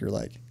of think you're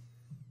like,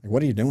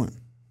 what are you doing?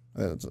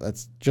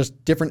 That's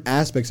just different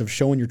aspects of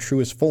showing your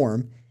truest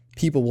form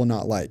people will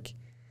not like.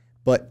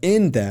 But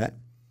in that,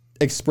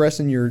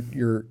 expressing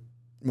your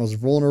most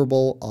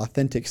vulnerable,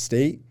 authentic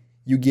state,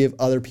 you give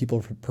other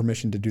people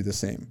permission to do the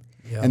same.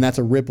 Yeah. And that's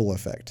a ripple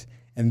effect.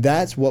 And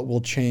that's what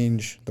will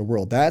change the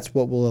world. That's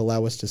what will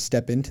allow us to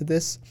step into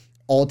this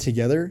all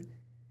together,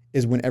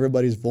 is when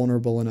everybody's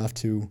vulnerable enough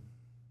to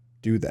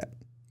do that.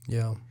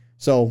 Yeah.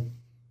 So,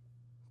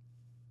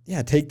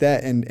 yeah, take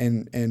that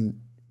and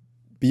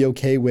be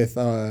okay with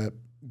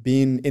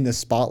being in the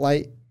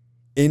spotlight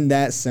in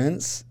that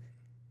sense.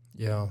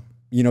 Yeah.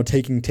 You know,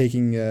 taking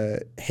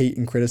hate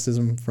and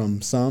criticism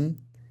from some,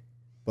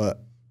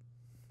 but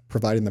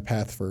providing the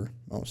path for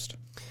most.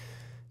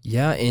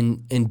 Yeah,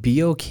 and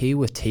be okay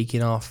with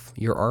taking off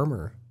your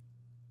armor.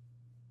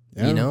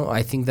 Yeah. You know,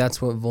 I think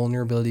that's what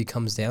vulnerability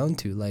comes down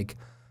to. Like,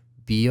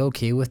 be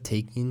okay with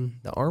taking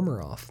the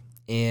armor off.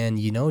 And,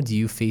 you know, do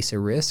you face a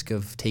risk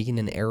of taking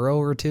an arrow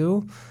or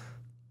two?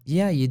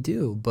 Yeah, you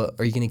do. But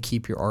are you going to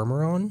keep your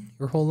armor on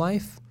your whole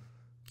life?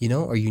 You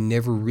know, are you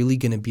never really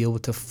going to be able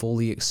to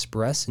fully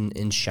express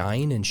and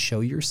shine and show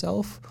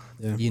yourself?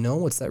 Yeah. You know,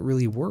 what's that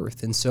really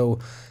worth? And so,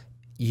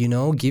 you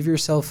know, give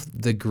yourself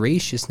the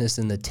graciousness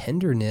and the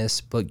tenderness,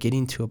 but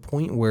getting to a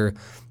point where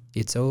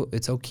it's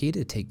okay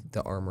to take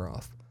the armor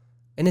off.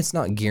 And it's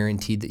not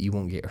guaranteed that you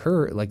won't get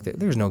hurt. Like,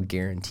 there's no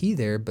guarantee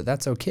there, but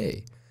that's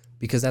okay.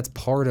 Because that's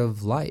part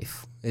of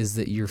life, is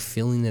that you're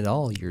feeling it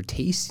all, you're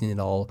tasting it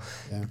all.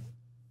 Yeah.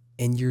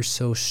 And you're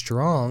so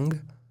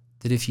strong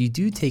that if you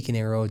do take an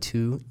arrow or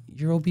two,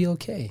 you'll be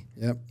okay.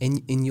 Yep.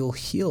 And you'll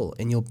heal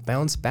and you'll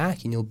bounce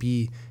back and you'll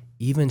be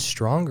even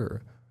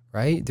stronger,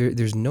 right?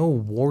 There's no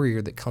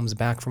warrior that comes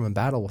back from a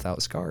battle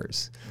without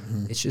scars.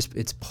 Mm-hmm.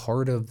 It's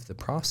part of the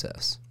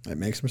process. It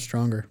makes them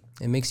stronger.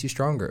 It makes you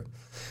stronger.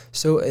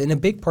 So, and a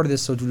big part of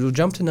this, so we'll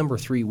jump to number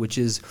 3, which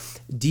is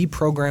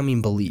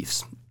deprogramming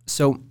beliefs.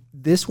 So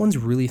this one's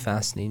really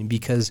fascinating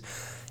because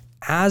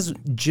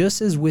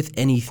just as with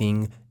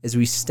anything, as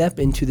we step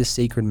into the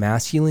sacred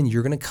masculine,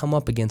 you're going to come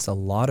up against a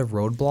lot of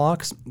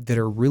roadblocks that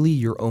are really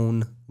your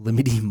own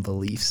limiting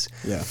beliefs,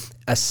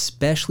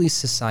 especially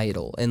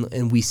societal.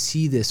 And we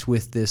see this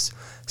with this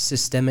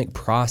systemic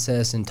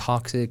process and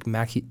toxic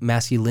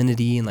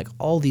masculinity and like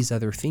all these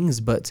other things.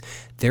 But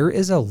there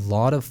is a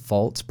lot of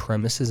false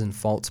premises and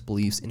false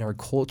beliefs in our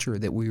culture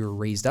that we were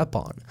raised up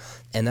on.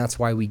 And that's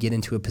why we get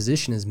into a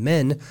position as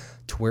men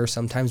to where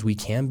sometimes we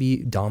can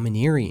be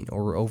domineering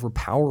or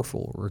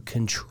overpowerful or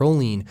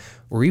controlling,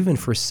 or even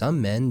for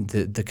some men,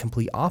 the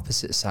complete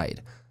opposite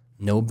side.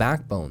 No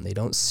backbone. They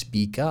don't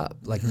speak up.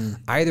 Like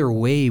either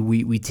way,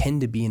 we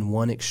tend to be in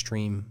one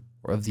extreme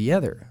or of the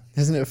other.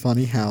 Isn't it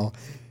funny how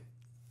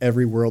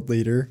every world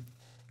leader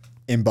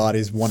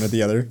embodies one or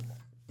the other?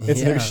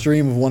 It's an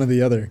extreme of one or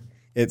the other.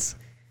 They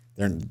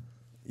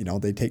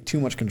take too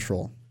much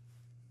control,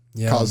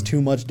 cause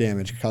too much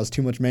damage, cause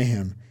too much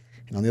mayhem.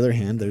 And on the other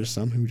hand, there's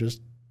some who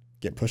just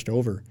get pushed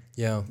over.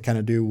 Yeah. Kind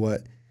of do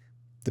what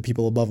the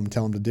people above them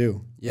tell them to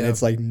do. Yeah. And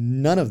it's like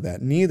neither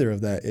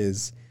of that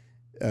is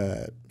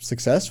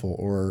successful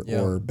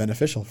or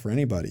beneficial for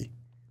anybody.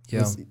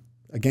 Yeah. It's,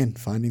 again,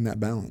 finding that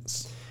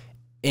balance.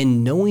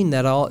 And knowing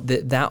that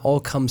all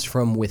comes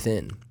from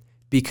within.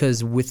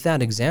 Because with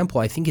that example,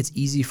 I think it's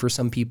easy for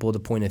some people to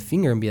point a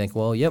finger and be like,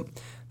 well, yep,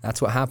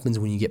 that's what happens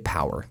when you get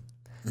power.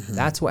 Mm-hmm.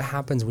 That's what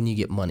happens when you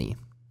get money.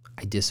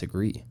 I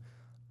disagree.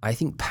 I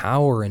think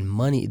power and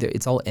money,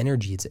 it's all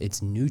energy.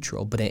 It's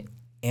neutral, but it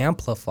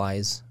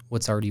amplifies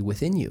what's already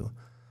within you.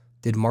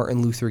 Did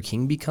Martin Luther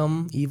King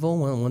become evil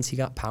once he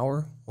got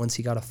power, once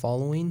he got a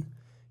following?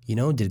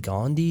 Did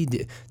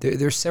Gandhi?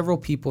 There's several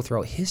people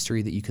throughout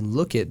history that you can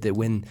look at that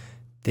when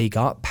they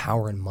got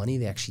power and money,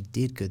 they actually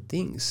did good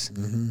things.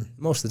 Mm-hmm.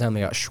 Most of the time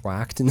they got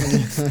schwacked and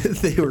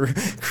they were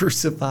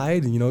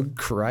crucified.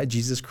 And,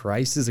 Jesus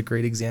Christ is a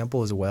great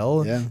example as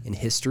well in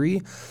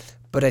history.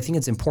 But I think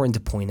it's important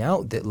to point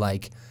out that,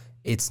 like,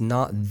 it's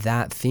not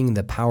that thing,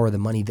 the power, the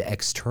money, the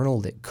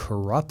external that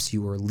corrupts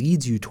you or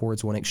leads you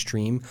towards one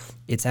extreme.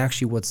 It's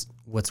actually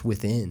what's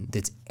within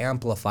that's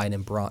amplified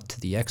and brought to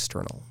the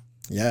external.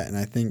 Yeah, and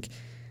I think,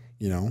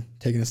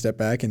 taking a step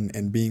back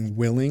and being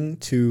willing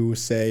to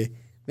say,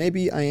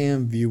 maybe I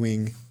am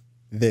viewing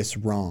this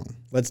wrong.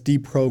 Let's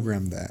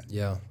deprogram that.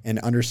 Yeah. And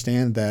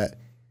understand that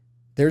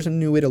there's a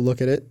new way to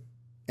look at it,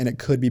 and it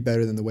could be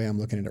better than the way I'm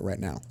looking at it right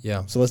now.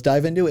 Yeah. So let's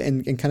dive into it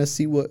and kind of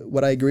see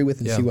what I agree with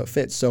and see what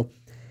fits. So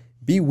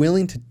be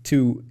willing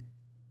to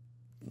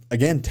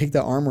again, take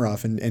the armor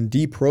off and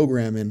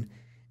deprogram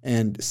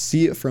and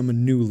see it from a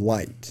new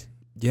light.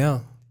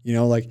 Yeah.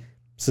 Like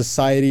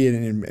society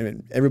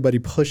and everybody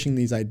pushing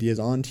these ideas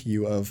onto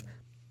you of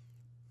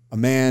a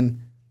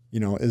man,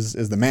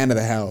 is the man of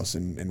the house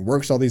and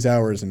works all these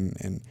hours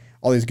and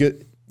all these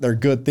they're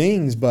good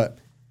things, but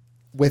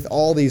with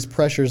all these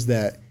pressures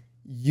that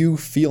you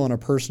feel on a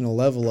personal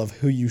level of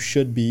who you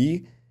should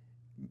be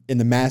in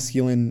the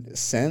masculine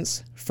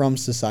sense from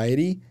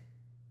society,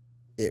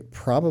 it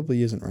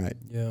probably isn't right.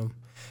 Yeah.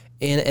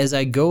 And as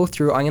I go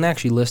through, I'm going to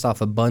actually list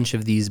off a bunch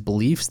of these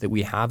beliefs that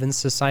we have in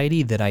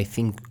society that I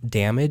think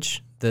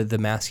damage the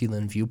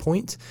masculine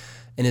viewpoint.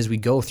 And as we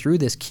go through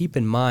this, keep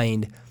in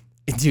mind,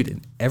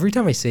 dude, every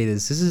time I say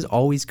this is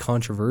always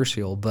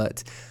controversial,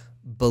 but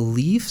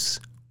beliefs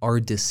are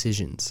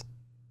decisions.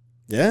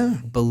 Yeah.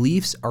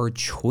 Beliefs are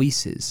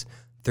choices.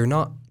 They're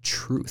not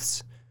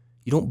truths.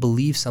 You don't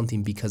believe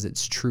something because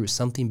it's true.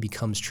 Something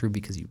becomes true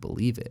because you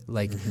believe it.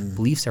 Like,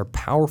 beliefs are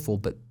powerful,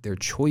 but they're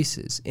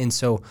choices. And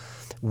so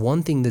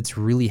one thing that's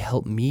really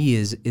helped me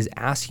is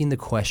asking the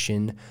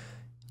question,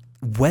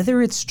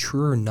 whether it's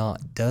true or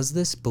not, does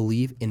this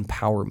belief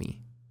empower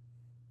me?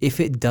 If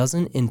it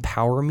doesn't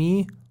empower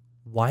me,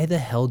 why the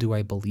hell do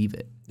I believe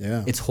it?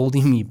 Yeah. It's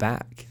holding me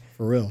back.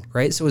 For real.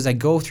 Right? So as I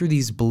go through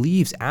these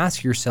beliefs,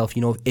 ask yourself,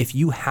 if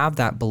you have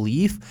that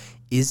belief,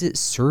 is it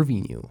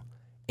serving you?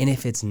 And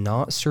if it's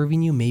not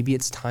serving you, maybe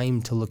it's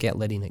time to look at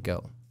letting it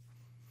go.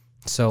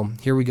 So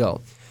here we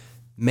go.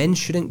 Men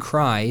shouldn't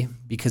cry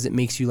because it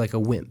makes you like a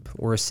wimp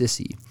or a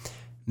sissy.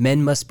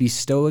 Men must be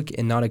stoic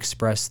and not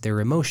express their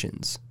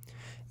emotions.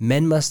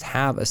 Men must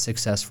have a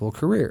successful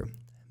career.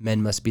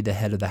 Men must be the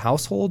head of the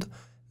household.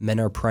 Men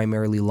are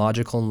primarily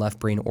logical and left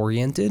brain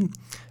oriented.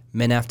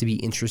 Men have to be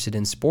interested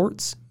in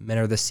sports. Men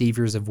are the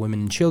saviors of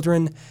women and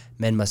children.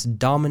 Men must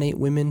dominate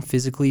women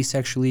physically,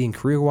 sexually, and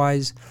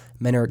career-wise.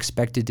 Men are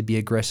expected to be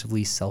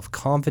aggressively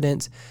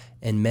self-confident.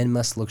 And men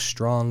must look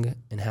strong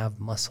and have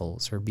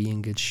muscles or be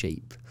in good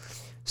shape.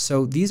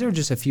 So these are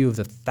just a few of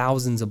the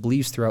thousands of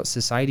beliefs throughout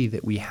society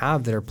that we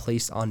have that are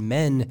placed on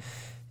men.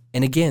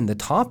 And again, the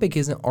topic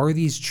isn't, are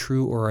these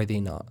true or are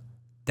they not?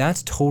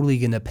 That's totally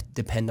going to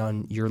depend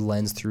on your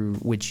lens through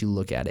which you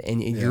look at it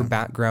and your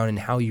background and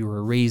how you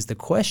were raised. The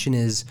question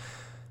is,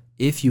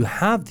 if you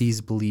have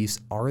these beliefs,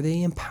 are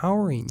they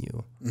empowering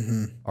you?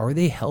 Mm-hmm. Are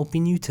they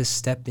helping you to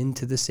step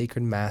into the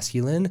sacred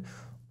masculine,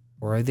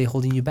 or are they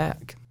holding you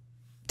back?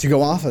 To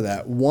go off of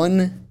that,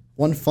 one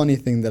funny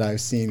thing that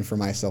I've seen for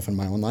myself in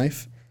my own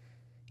life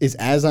is,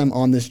 as I'm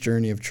on this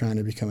journey of trying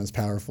to become as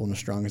powerful and as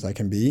strong as I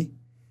can be,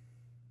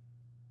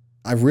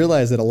 I've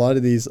realized that a lot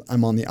of these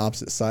I'm on the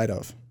opposite side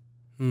of.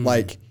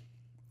 Like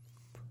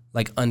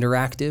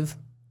underactive?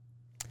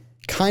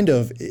 Kind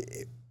of.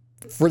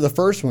 For the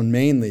first one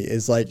mainly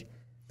is like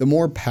the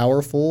more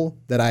powerful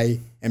that I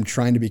am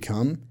trying to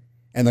become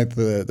and like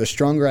the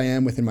stronger I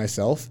am within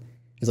myself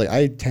is like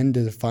I tend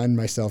to find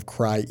myself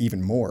cry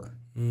even more.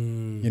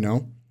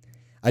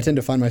 I tend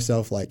to find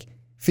myself like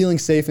feeling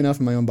safe enough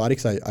in my own body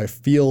because I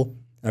feel,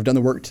 and I've done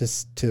the work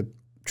to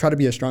try to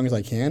be as strong as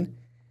I can,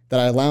 that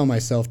I allow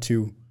myself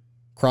to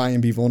cry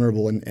and be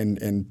vulnerable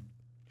and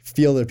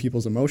feel other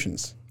people's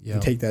emotions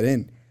and take that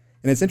in.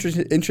 And it's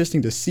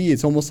interesting to see.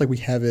 It's almost like we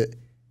have it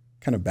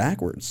kind of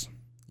backwards.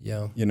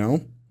 Yeah.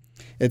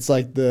 It's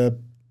like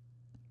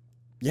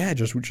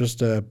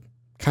just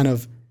kind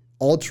of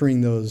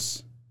altering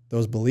those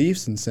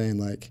beliefs and saying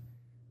like,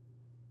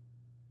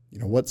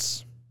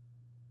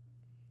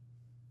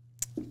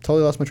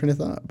 totally lost my train of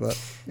thought, but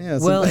yeah.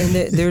 Well, and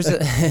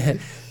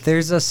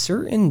there's a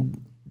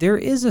certain there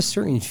is a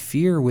certain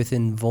fear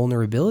within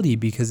vulnerability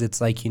because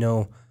it's like,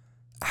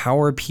 how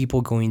are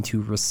people going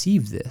to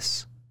receive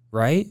this,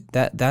 right?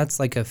 That's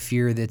like a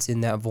fear that's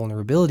in that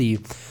vulnerability.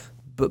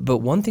 But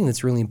one thing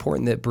that's really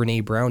important that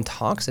Brene Brown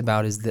talks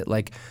about is that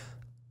like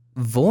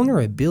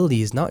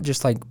vulnerability is not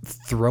just like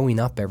throwing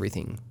up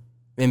everything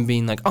and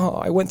being like, oh,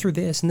 I went through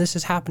this and this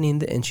is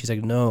happening. And she's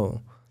like,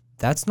 no,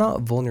 that's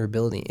not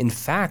vulnerability. In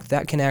fact,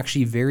 that can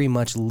actually very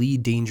much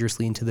lead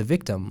dangerously into the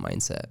victim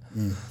mindset.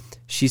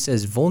 She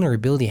says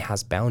vulnerability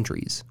has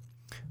boundaries.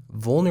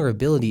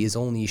 Vulnerability is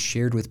only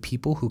shared with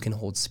people who can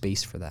hold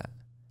space for that.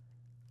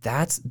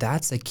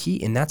 That's a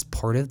key, and that's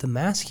part of the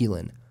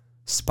masculine.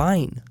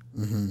 Spine,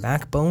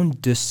 backbone,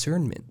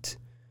 discernment.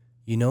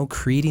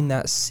 Creating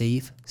that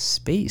safe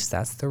space.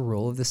 That's the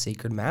role of the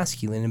sacred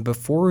masculine. And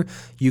before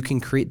you can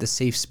create the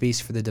safe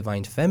space for the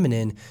divine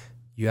feminine,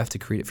 you have to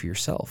create it for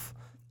yourself.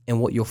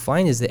 And what you'll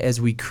find is that as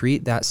we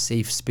create that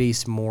safe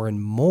space more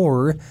and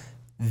more,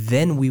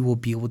 then we will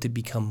be able to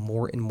become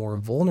more and more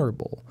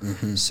vulnerable.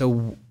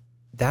 So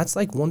that's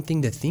like one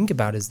thing to think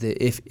about is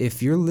that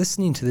if you're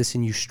listening to this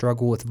and you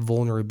struggle with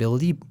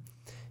vulnerability,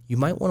 you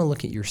might want to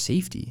look at your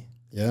safety.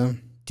 Yeah.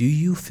 Do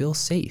you feel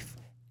safe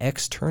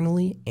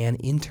externally and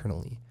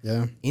internally?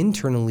 Yeah.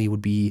 Internally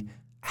would be,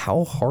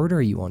 how hard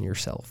are you on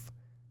yourself?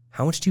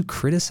 How much do you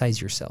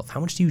criticize yourself? How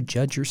much do you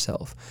judge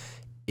yourself?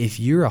 If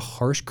you're a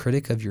harsh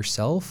critic of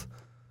yourself,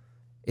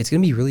 it's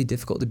going to be really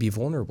difficult to be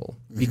vulnerable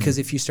because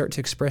if you start to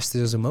express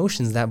those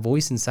emotions, that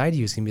voice inside of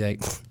you is going to be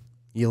like,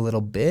 you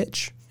little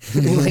bitch.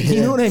 Like,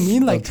 you know what I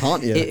mean? Like,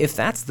 taunt you. If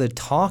that's the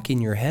talk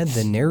in your head,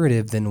 the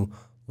narrative, then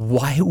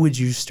why would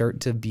you start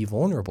to be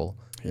vulnerable?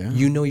 Yeah.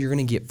 You're going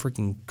to get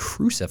freaking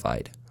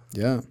crucified.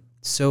 Yeah.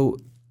 So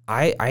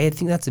I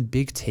think that's a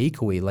big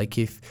takeaway. Like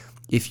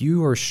if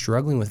you are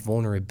struggling with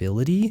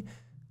vulnerability,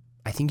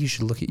 I think you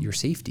should look at your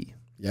safety.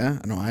 Yeah,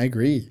 no, I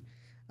agree.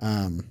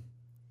 I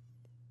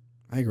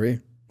agree.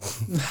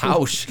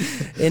 Ouch.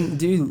 And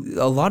dude,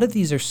 a lot of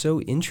these are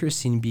so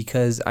interesting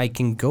because I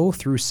can go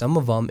through some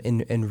of them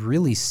and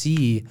really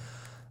see,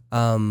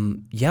 a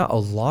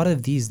lot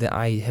of these that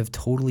I have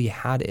totally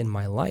had in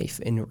my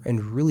life and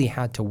really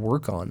had to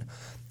work on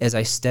as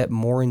I step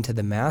more into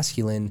the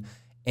masculine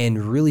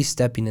and really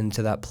stepping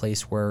into that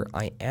place where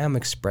I am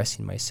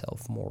expressing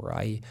myself more.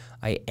 I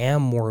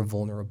am more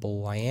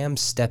vulnerable. I am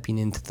stepping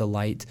into the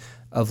light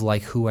of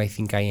like who I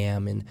think I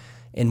am.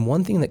 And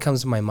one thing that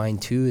comes to my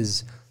mind too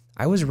is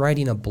I was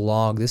writing a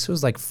blog. This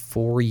was like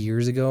 4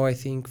 years ago, I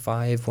think,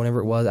 5, whenever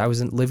it was. I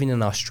was living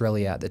in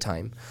Australia at the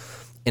time.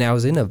 And I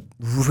was in a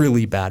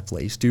really bad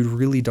place, dude,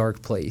 really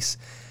dark place.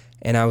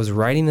 And I was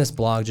writing this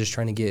blog just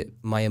trying to get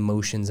my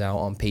emotions out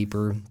on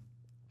paper.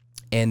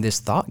 And this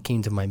thought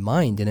came to my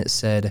mind, and it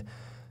said,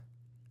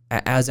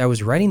 as I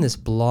was writing this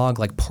blog,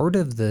 like part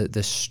of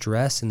the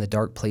stress and the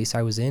dark place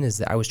I was in is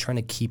that I was trying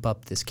to keep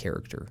up this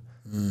character.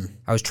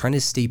 I was trying to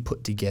stay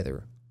put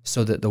together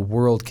so that the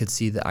world could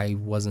see that I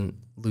wasn't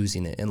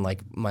losing it and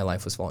like my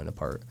life was falling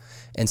apart.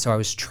 And so I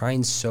was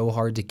trying so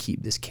hard to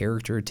keep this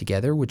character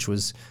together, which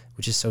is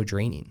so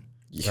draining,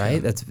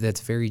 right? That's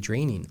very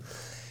draining.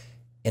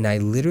 And I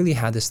literally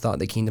had this thought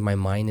that came to my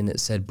mind, and it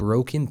said,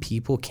 broken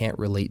people can't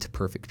relate to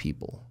perfect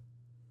people.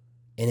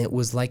 And it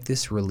was like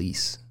this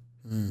release.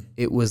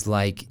 It was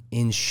like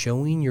in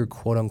showing your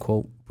quote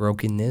unquote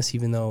brokenness,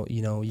 even though,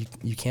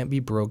 you can't be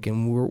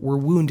broken. We're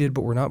wounded,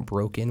 but we're not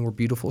broken. We're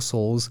beautiful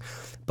souls.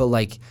 But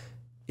like,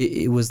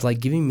 it was like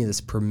giving me this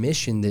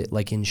permission that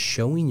like in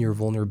showing your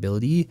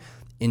vulnerability,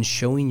 in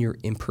showing your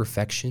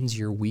imperfections,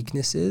 your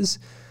weaknesses,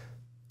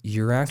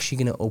 you're actually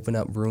going to open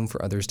up room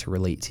for others to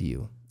relate to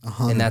you.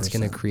 100%. And that's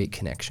going to create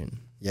connection.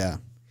 Yeah.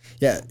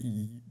 Yeah.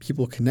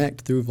 People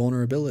connect through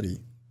vulnerability.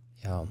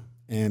 Yeah.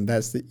 And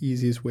that's the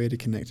easiest way to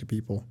connect to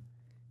people.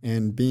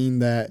 And being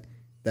that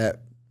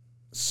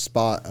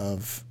spot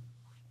of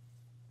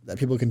that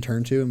people can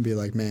turn to and be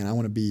like, man, I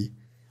want to be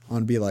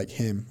like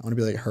him. I want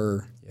to be like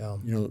her. Yeah.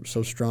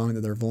 So strong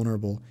that they're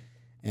vulnerable,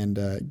 and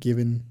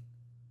giving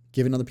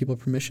other people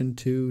permission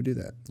to do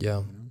that.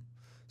 Yeah.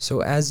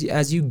 So as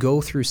you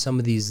go through some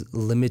of these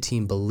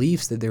limiting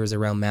beliefs that there is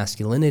around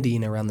masculinity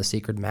and around the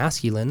sacred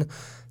masculine,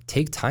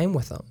 take time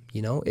with them.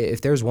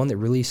 If there's one that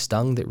really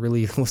stung, that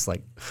really was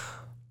like,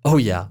 oh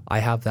yeah, I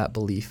have that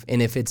belief.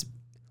 And if it's,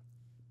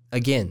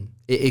 again,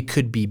 it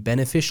could be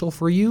beneficial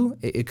for you.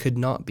 It could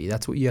not be.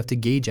 That's what you have to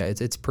gauge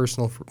at. It's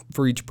personal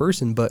for each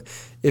person. But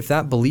if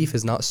that belief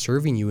is not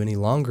serving you any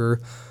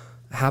longer,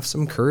 have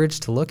some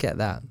courage to look at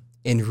that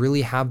and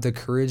really have the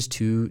courage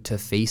to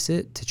face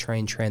it, to try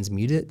and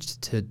transmute it,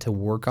 to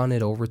work on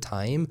it over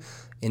time,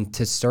 and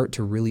to start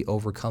to really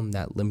overcome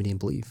that limiting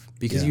belief,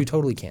 because you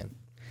totally can.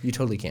 You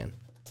totally can.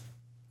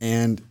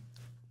 And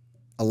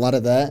a lot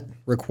of that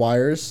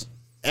requires,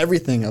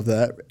 everything of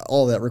that,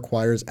 all of that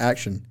requires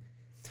action.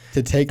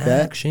 To take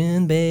that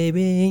action,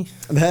 baby.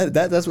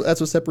 That's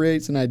what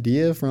separates an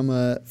idea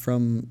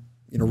from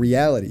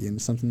reality and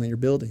something that you're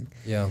building.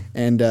 Yeah.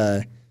 And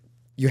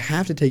you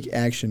have to take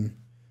action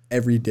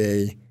every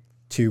day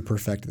to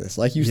perfect this.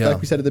 Like we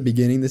said at the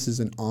beginning, this is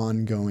an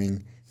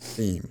ongoing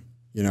theme,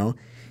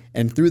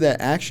 And through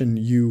that action,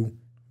 you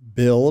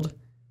build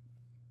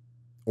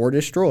or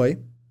destroy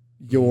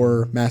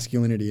your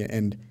masculinity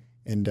and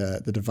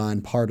the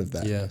divine part of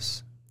that.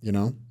 Yes. You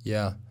know?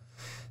 Yeah.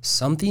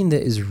 Something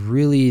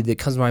that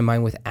comes to my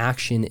mind with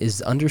action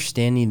is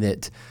understanding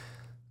that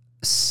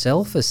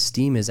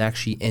self-esteem is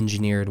actually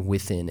engineered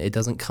within. It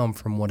doesn't come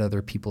from what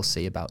other people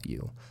say about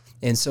you.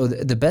 And so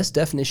the best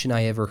definition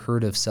I ever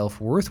heard of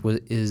self-worth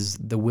is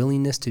the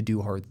willingness to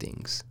do hard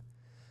things.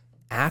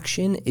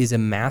 Action is a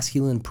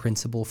masculine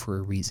principle for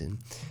a reason.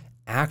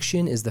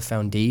 Action is the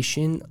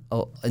foundation,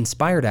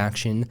 inspired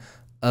action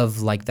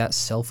of like that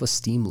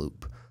self-esteem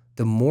loop.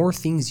 The more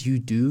things you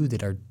do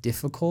that are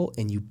difficult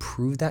and you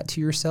prove that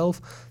to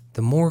yourself,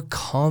 the more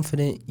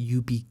confident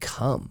you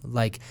become.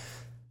 Like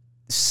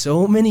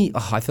so many,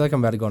 I feel like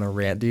I'm about to go on a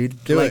rant, dude.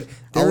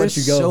 I'll let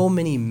you go. So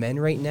many men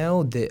right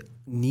now that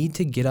need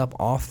to get up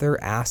off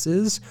their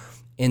asses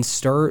and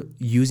start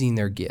using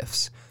their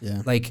gifts.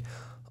 Yeah. Like,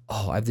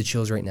 I have the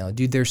chills right now.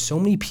 Dude, there's so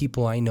many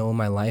people I know in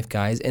my life,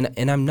 guys,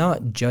 and I'm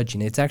not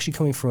judging. It's actually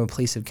coming from a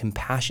place of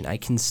compassion. I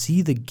can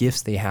see the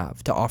gifts they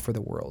have to offer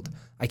the world.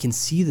 I can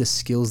see the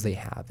skills they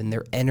have and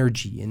their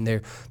energy and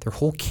their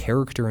whole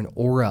character and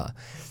aura.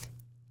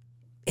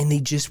 And they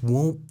just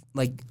won't,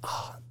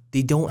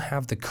 they don't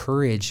have the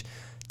courage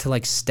to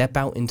like step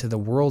out into the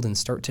world and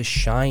start to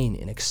shine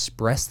and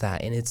express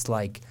that. And it's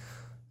like,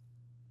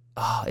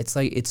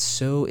 it's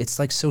so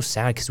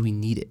sad because we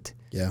need it.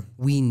 Yeah.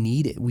 We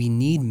need it. We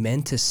need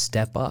men to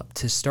step up,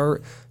 to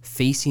start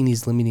facing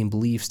these limiting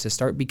beliefs, to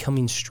start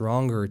becoming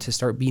stronger, to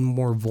start being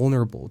more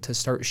vulnerable, to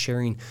start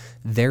sharing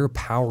their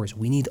powers.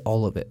 We need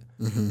all of it.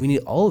 Mm-hmm. We need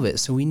all of it.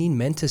 So we need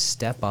men to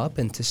step up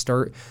and to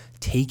start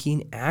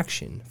taking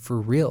action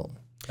for real.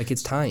 Like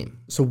it's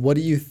time. So what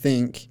do you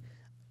think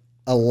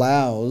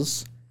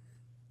allows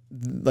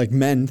like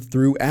men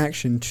through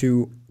action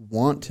to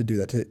want to do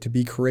that, to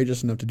be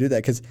courageous enough to do that?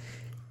 Because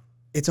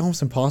it's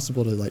almost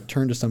impossible to like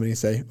turn to somebody and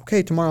say,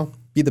 okay, tomorrow,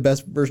 be the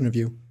best version of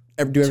you.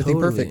 Do everything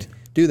perfect.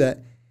 Do that.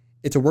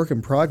 It's a work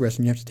in progress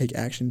and you have to take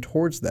action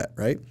towards that,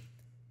 right?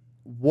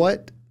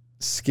 What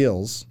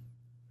skills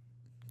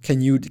can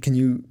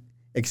you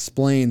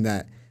explain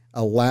that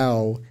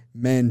allow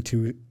men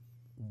to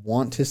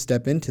want to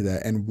step into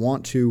that and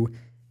want to,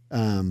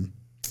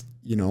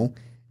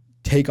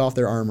 take off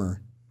their armor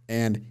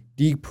and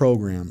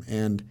deprogram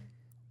and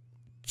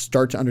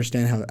start to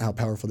understand how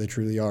powerful they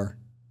truly are?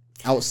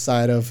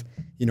 Outside of,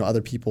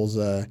 other people's,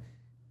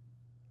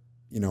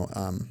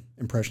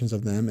 impressions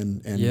of them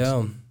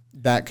and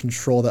that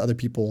control that other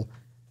people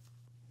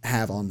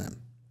have on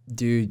them.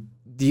 Dude,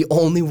 the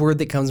only word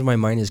that comes to my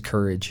mind is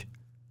courage.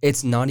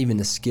 It's not even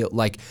a skill.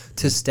 Like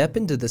to step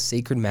into the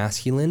sacred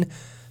masculine,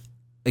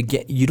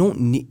 again, you don't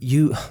need,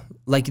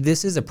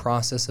 this is a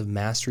process of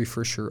mastery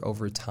for sure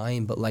over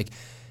time, but like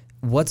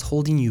what's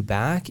holding you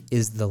back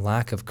is the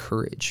lack of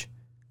courage.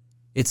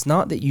 It's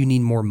not that you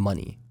need more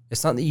money.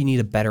 It's not that you need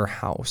a better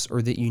house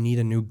or that you need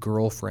a new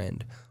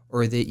girlfriend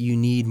or that you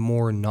need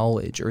more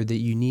knowledge or that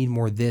you need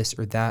more this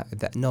or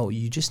that. No,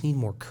 you just need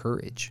more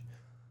courage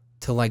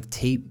to like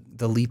take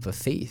the leap of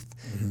faith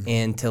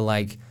and to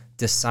like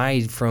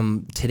decide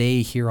from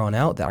today here on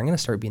out that I'm going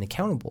to start being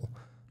accountable.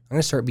 I'm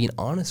going to start being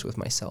honest with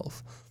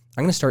myself.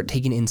 I'm going to start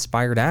taking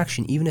inspired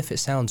action, even if it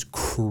sounds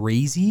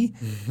crazy.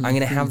 I'm going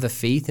to have the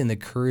faith and the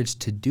courage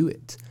to do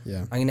it.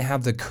 Yeah. I'm going to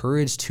have the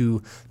courage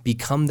to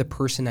become the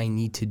person I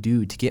need to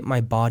do, to get my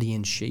body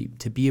in shape,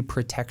 to be a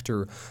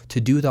protector,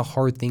 to do the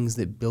hard things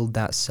that build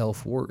that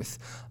self-worth.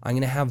 I'm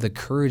going to have the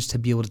courage to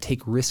be able to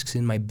take risks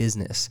in my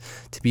business,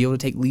 to be able to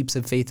take leaps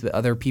of faith that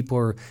other people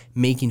are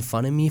making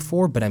fun of me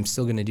for, but I'm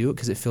still going to do it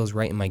because it feels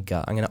right in my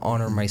gut. I'm going to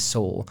honor my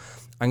soul.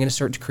 I'm going to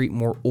start to create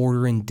more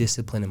order and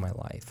discipline in my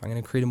life. I'm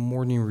going to create a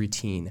morning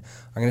routine.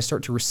 I'm going to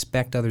start to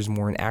respect others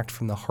more and act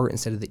from the heart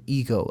instead of the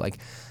ego. Like,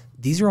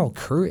 these are all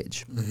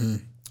courage.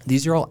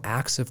 These are all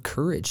acts of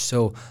courage.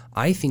 So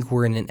I think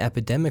we're in an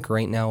epidemic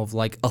right now of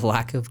like a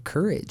lack of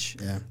courage.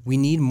 Yeah. We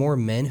need more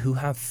men who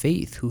have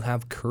faith, who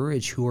have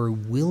courage, who are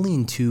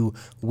willing to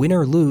win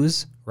or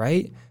lose,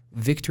 right?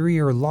 Victory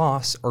or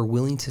loss, are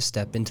willing to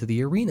step into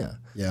the arena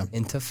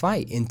and to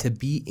fight and to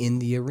be in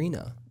the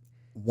arena.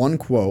 One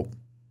quote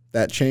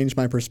that changed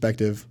my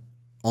perspective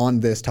on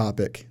this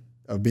topic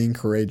of being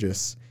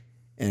courageous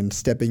and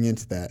stepping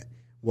into that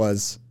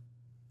was,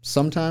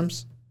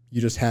 sometimes you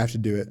just have to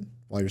do it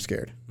while you're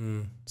scared.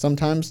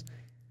 Sometimes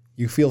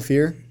you feel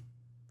fear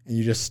and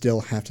you just still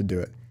have to do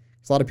it.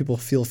 A lot of people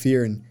feel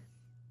fear and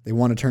they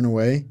want to turn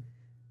away,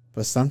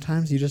 but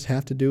sometimes you just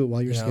have to do it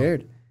while you're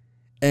scared.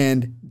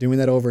 And doing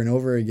that over and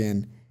over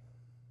again,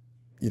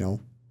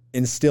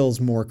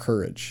 instills more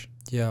courage.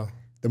 Yeah.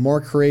 The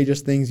more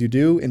courageous things you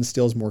do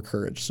instills more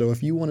courage. So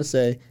if you want to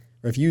say,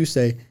 or if you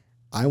say,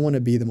 I want to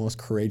be the most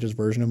courageous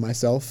version of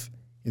myself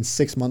in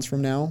 6 months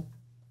from now,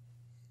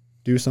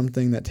 do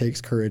something that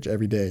takes courage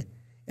every day.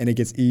 And it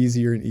gets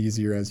easier and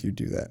easier as you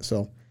do that.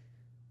 So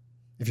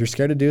if you're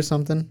scared to do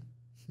something,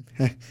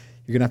 you're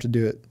going to have to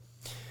do it.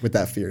 with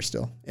that fear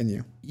still in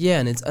you. Yeah,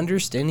 and it's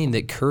understanding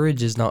that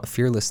courage is not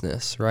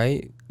fearlessness,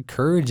 right?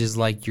 Courage is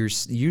like you're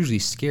usually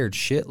scared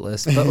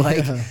shitless, but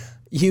like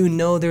you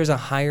know there's a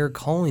higher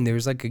calling.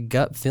 There's like a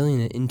gut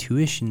feeling, an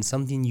intuition,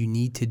 something you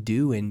need to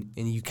do, and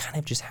you kind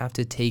of just have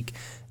to take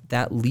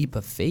that leap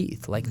of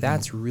faith. Like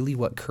that's really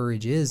what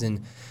courage is.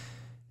 And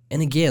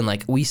again,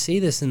 like we say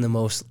this in the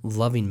most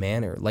loving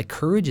manner, like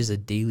courage is a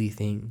daily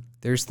thing.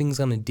 There's things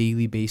on a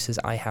daily basis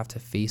I have to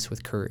face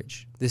with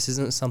courage. This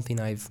isn't something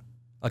I've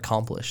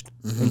accomplished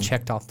and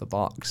checked off the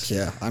box.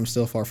 Yeah, I'm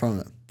still far from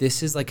it.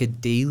 This is like a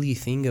daily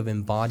thing of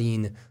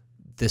embodying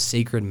the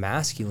sacred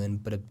masculine,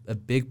 but a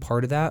big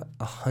part of that,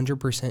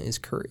 100% is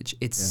courage.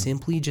 It's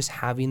simply just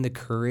having the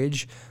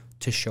courage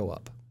to show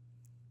up.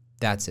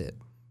 That's it.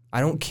 I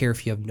don't care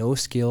if you have no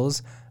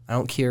skills. I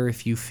don't care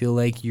if you feel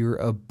like you're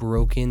a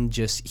broken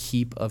just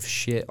heap of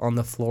shit on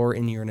the floor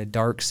and you're in a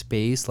dark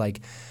space. Like,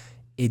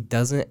 it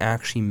doesn't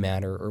actually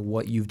matter, or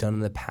what you've done in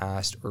the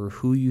past or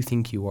who you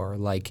think you are.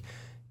 Like,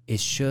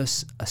 it's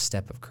just a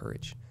step of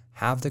courage.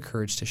 Have the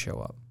courage to show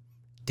up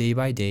day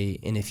by day.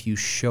 And if you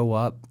show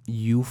up,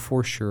 you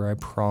for sure, I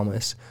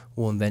promise,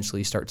 will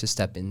eventually start to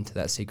step into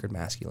that sacred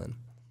masculine.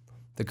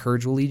 The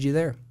courage will lead you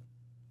there.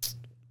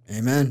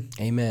 Amen.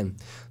 Amen.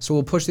 So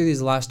we'll push through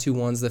these last two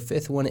ones. The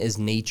fifth one is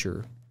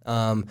nature.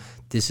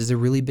 This is a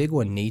really big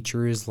one.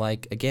 Nature is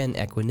like, again,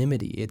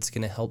 equanimity. It's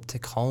going to help to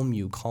calm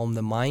you, calm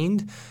the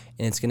mind,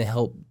 and it's going to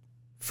help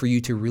for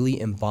you to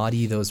really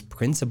embody those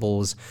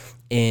principles.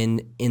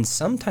 And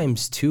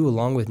sometimes too,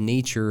 along with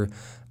nature,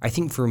 I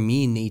think for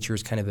me, nature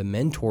is kind of a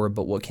mentor,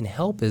 but what can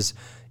help is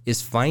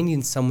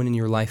finding someone in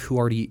your life who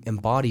already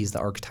embodies the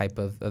archetype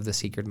of the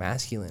sacred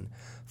masculine.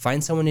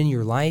 Find someone in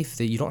your life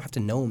that you don't have to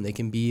know them. They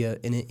can be an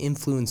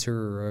influencer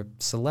or a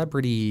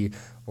celebrity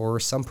or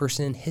some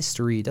person in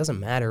history. It doesn't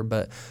matter,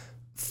 but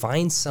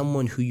find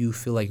someone who you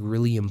feel like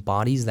really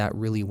embodies that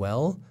really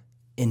well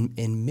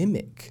and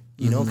mimic,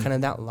 you know, kind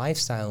of that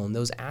lifestyle and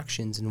those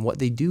actions and what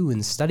they do,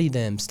 and study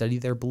them, study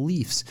their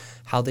beliefs,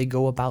 how they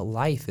go about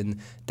life. And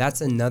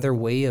that's another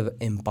way of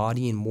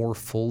embodying more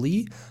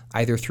fully,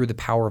 either through the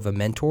power of a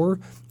mentor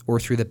or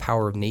through the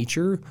power of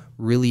nature,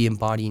 really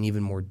embodying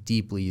even more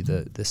deeply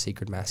the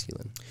sacred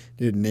masculine.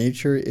 Dude,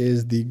 nature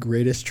is the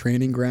greatest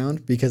training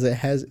ground because it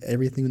has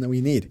everything that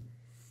we need.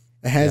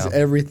 It has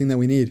everything that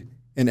we need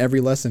in every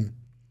lesson,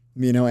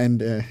 you know,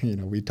 and, you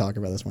know, we talk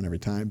about this one every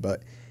time,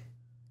 but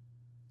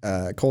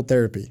cold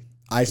therapy,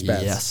 ice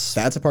baths,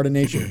 that's a part of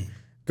nature.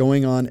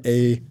 Going on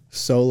a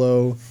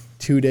solo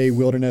 2-day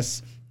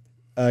wilderness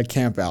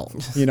camp out,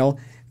 you know,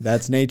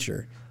 that's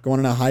nature. Going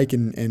on a hike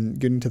and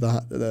getting to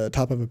the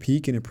top of a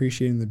peak and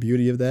appreciating the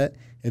beauty of that,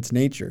 it's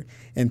nature.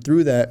 And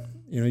through that,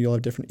 you know, you'll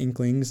have different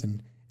inklings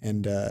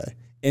and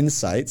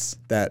insights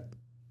that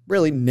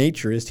really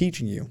nature is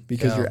teaching you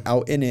because you're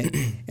out in it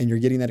and you're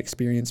getting that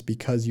experience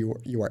because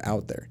you are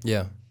out there.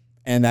 Yeah.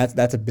 And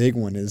that's a big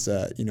one is,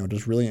 you know,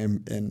 just really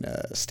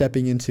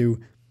stepping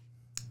into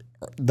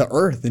the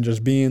earth and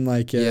just being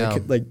like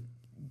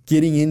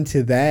getting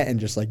into that and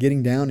just like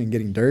getting down and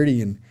getting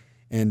dirty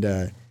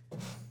and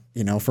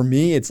you know, for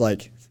me, it's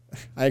like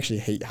I actually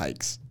hate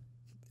hikes.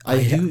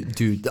 I do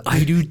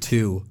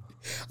too.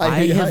 I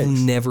have hikes.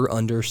 Never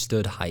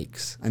understood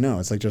hikes. I know.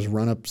 It's like just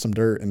run up some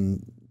dirt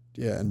and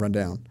run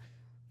down.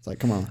 It's like,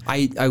 come on.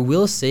 I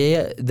will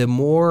say the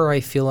more I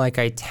feel like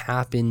I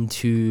tap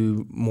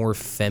into more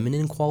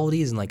feminine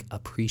qualities and like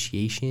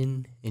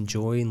appreciation,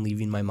 enjoy, and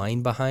leaving my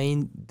mind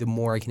behind, the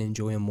more I can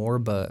enjoy them more.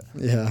 But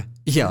yeah,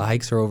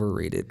 hikes are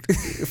overrated.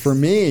 For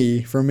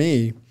me,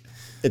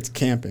 it's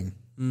camping.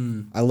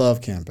 I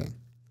love camping,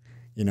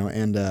 you know,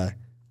 and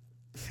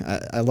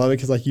I love it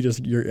because like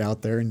you're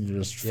out there and you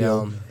just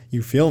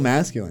feel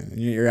masculine, and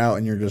you're out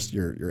and you're just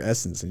your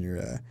essence, and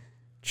you're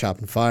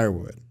chopping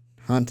firewood,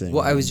 hunting.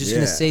 Well, I was just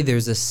gonna say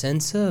there's a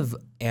sense of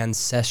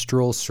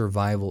ancestral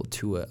survival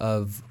to it,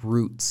 of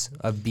roots,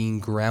 of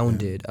being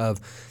grounded, of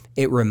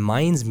it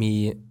reminds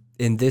me,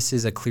 and this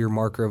is a clear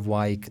marker of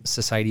why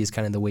society is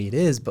kind of the way it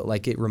is, but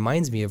like it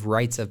reminds me of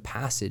rites of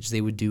passage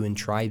they would do in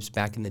tribes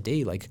back in the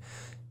day, like.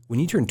 When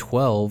you turn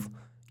 12,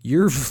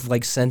 you're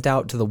like sent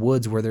out to the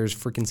woods where there's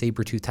freaking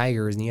saber-toothed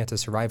tigers and you have to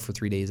survive for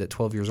 3 days at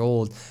 12 years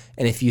old.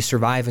 And if you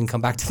survive and come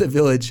back to the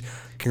village,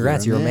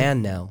 congrats, you're a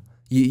man now.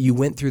 You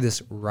went through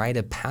this rite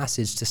of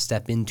passage to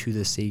step into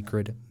the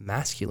sacred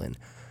masculine.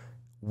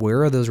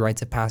 Where are those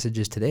rites of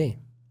passages today?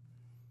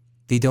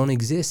 They don't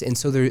exist. And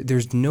so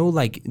there's no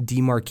like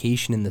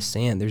demarcation in the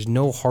sand. There's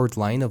no hard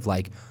line of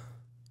like,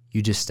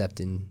 you just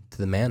stepped into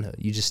the manhood.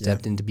 You just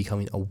stepped into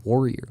becoming a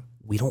warrior.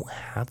 We don't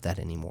have that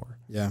anymore.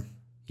 Yeah.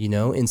 You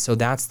know, and so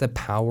that's the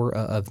power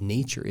of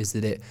nature, is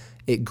that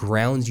it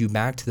grounds you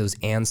back to those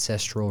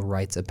ancestral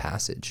rites of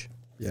passage.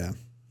 Yeah.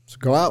 So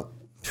go out.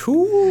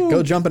 Ooh.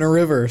 Go jump in a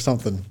river or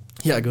something.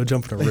 Yeah, go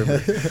jump in a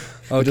river.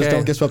 Okay. Just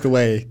don't get swept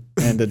away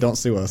and don't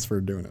sue us for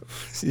doing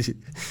it.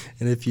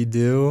 And if you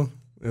do,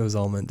 it was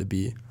all meant to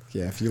be.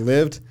 Yeah, if you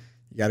lived,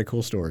 you got a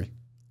cool story.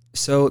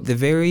 So the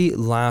very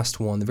last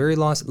one, the very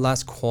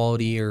last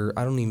quality, or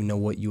I don't even know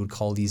what you would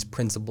call these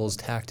principles,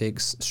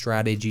 tactics,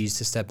 strategies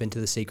to step into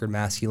the sacred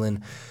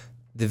masculine.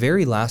 The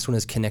very last one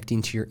is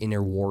connecting to your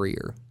inner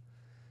warrior.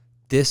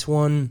 This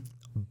one,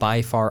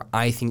 by far,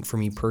 I think for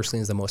me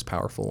personally, is the most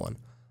powerful one.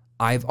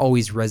 I've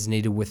always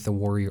resonated with the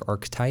warrior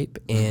archetype,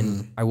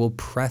 and I will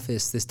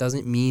preface, this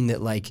doesn't mean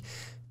that like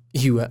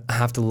you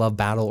have to love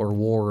battle or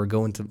war or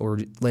go into or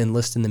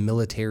enlist in the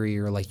military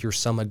or like you're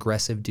some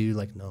aggressive dude.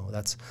 Like, no,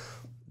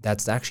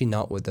 that's actually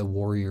not what the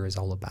warrior is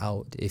all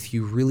about. If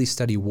you really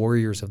study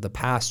warriors of the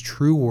past,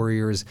 true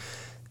warriors,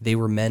 they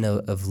were men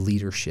of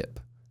leadership.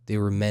 They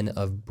were men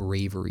of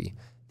bravery.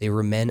 They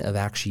were men of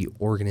actually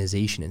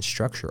organization and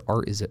structure.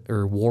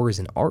 War is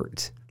an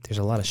art. There's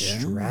a lot of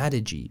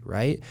strategy,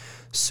 right?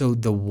 So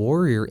the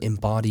warrior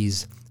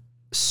embodies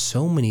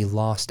so many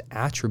lost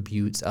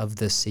attributes of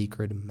the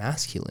sacred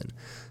masculine.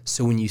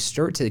 So when you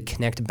start to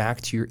connect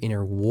back to your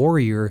inner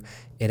warrior,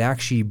 it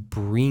actually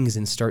brings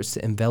and starts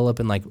to envelop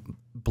and like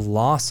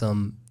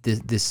blossom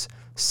this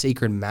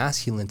sacred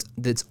masculine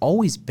that's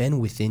always been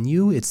within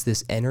you. It's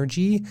this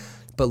energy,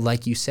 but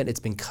like you said, it's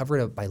been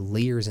covered up by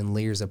layers and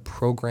layers of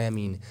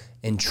programming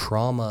and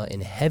trauma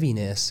and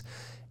heaviness.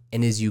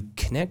 And as you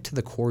connect to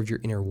the core of your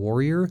inner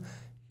warrior,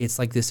 it's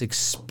like this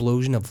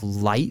explosion of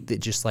light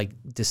that just like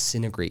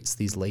disintegrates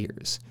these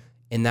layers.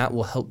 And that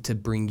will help to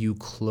bring you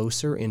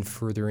closer and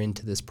further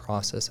into this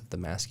process of the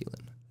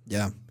masculine.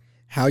 Yeah.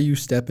 How you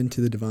step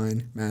into the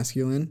divine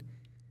masculine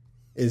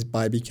is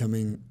by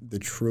becoming the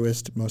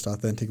truest, most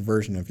authentic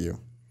version of you.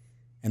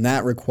 And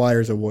that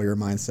requires a warrior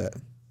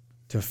mindset.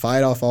 To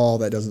fight off all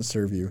that doesn't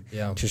serve you,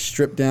 to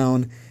strip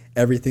down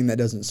everything that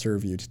doesn't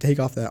serve you, to take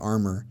off that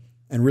armor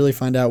and really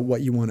find out what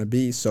you want to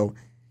be. So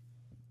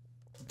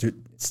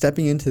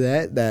stepping into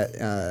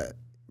that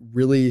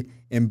really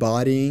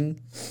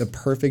embodying the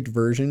perfect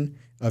version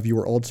of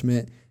your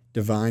ultimate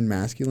divine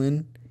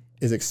masculine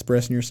is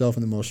expressing yourself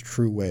in the most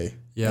true way.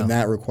 Yeah. And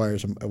that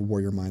requires a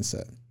warrior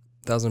mindset.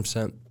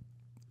 1,000%.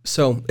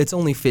 So it's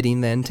only fitting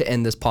then to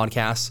end this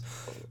podcast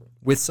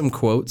with some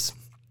quotes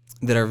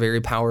that are very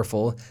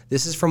powerful.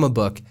 This is from a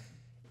book.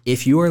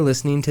 If you are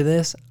listening to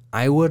this,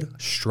 I would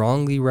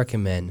strongly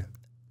recommend,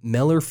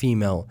 male or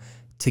female,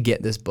 to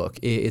get this book.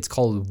 It's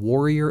called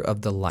Warrior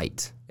of the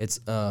Light. It's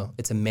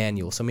a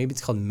manual. So maybe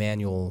it's called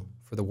Manual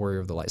for the Warrior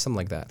of the Light, something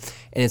like that.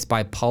 And it's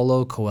by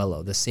Paulo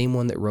Coelho, the same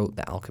one that wrote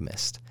The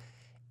Alchemist.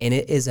 And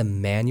it is a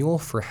manual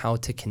for how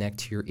to connect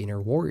to your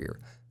inner warrior,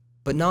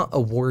 but not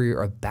a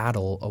warrior of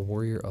battle, a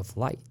warrior of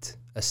light,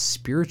 a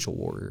spiritual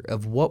warrior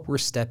of what we're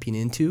stepping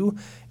into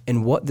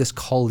and what this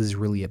call is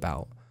really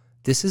about.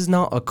 This is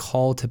not a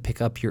call to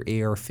pick up your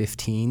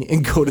AR-15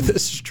 and go to the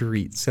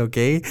streets,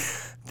 okay?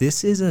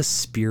 This is a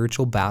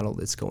spiritual battle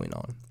that's going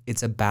on.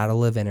 It's a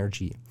battle of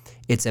energy.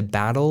 It's a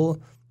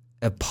battle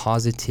of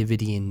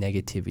positivity and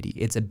negativity.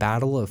 It's a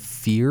battle of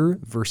fear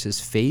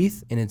versus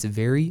faith, and it's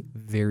very,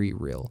 very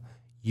real.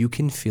 You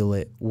can feel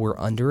it. We're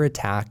under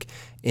attack,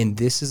 and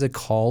this is a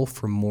call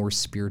for more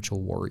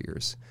spiritual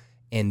warriors.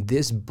 And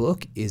this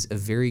book is a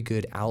very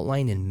good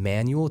outline and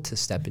manual to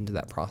step into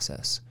that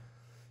process.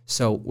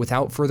 So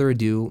without further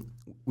ado,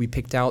 we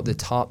picked out the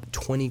top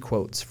 20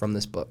 quotes from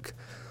this book.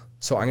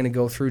 So I'm going to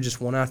go through just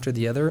one after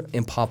the other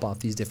and pop off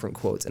these different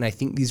quotes. And I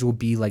think these will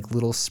be like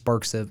little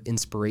sparks of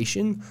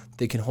inspiration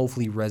that can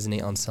hopefully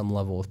resonate on some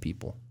level with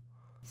people.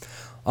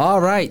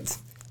 All right.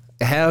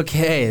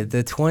 Okay,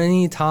 the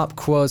 20 top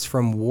quotes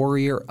from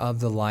Warrior of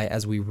the Light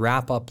as we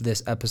wrap up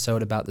this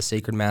episode about the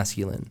sacred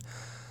masculine.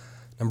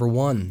 Number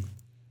 1,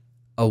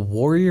 a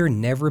warrior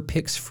never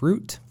picks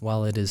fruit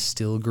while it is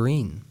still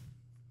green.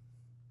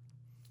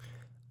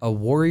 A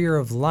warrior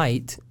of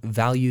light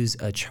values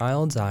a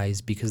child's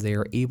eyes because they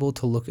are able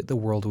to look at the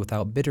world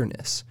without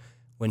bitterness.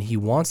 When he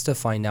wants to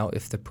find out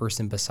if the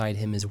person beside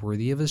him is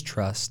worthy of his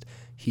trust,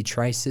 he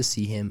tries to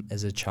see him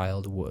as a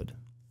child would.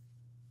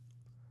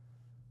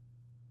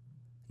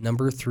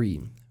 Number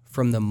 3,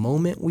 from the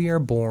moment we are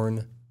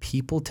born,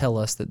 people tell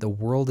us that the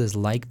world is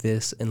like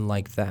this and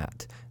like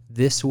that,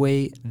 this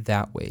way,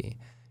 that way.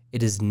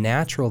 It is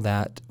natural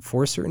that,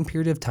 for a certain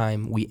period of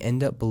time, we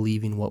end up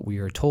believing what we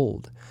are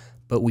told,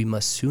 but we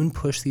must soon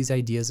push these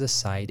ideas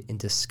aside and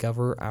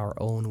discover our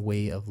own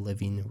way of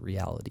living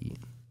reality.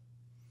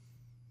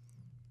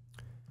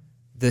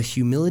 The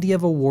humility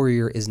of a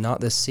warrior is not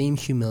the same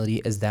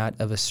humility as that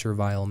of a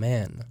servile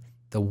man.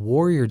 The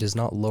warrior does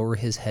not lower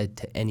his head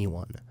to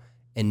anyone,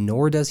 and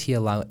nor does he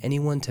allow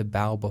anyone to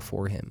bow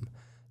before him.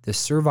 The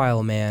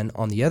servile man,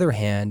 on the other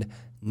hand,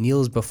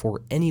 kneels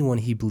before anyone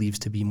he believes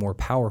to be more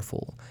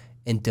powerful,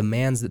 and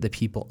demands that the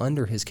people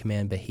under his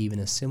command behave in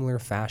a similar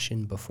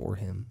fashion before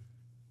him.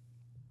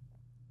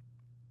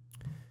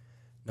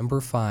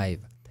 Number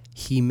 5,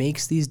 he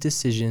makes these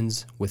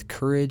decisions with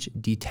courage,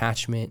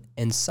 detachment,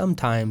 and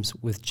sometimes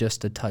with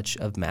just a touch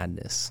of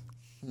madness.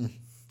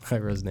 I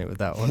resonate with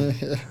that one.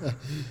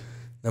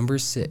 Number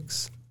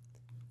 6,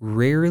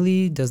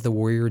 rarely does the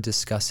warrior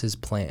discuss his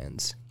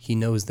plans. He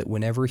knows that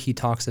whenever he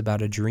talks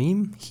about a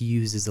dream, he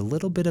uses a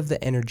little bit of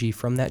the energy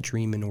from that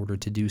dream in order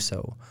to do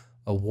so.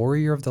 A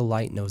warrior of the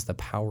light knows the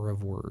power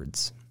of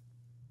words.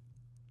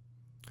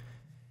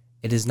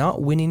 It is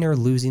not winning or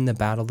losing the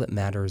battle that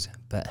matters,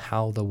 but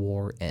how the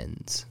war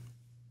ends.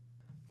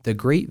 The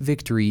great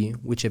victory,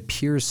 which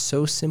appears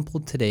so simple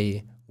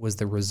today, was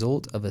the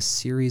result of a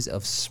series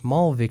of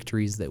small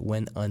victories that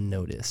went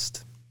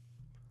unnoticed.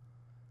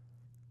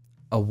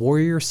 A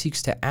warrior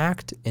seeks to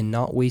act and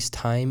not waste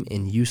time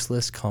in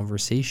useless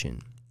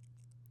conversation.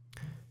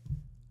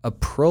 A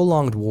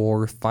prolonged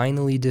war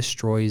finally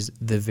destroys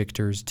the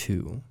victors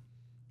too.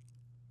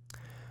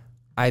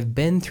 I've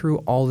been through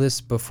all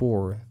this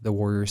before, the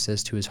warrior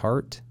says to his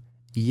heart.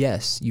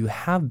 Yes, you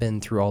have been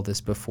through all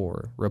this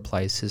before,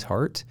 replies his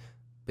heart,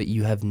 but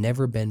you have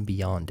never been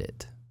beyond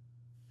it.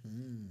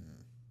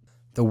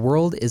 The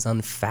world is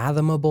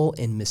unfathomable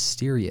and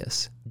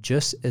mysterious,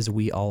 just as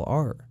we all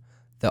are.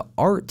 The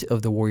art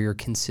of the warrior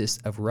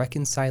consists of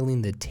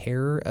reconciling the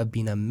terror of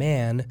being a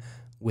man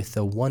with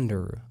the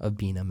wonder of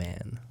being a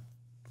man.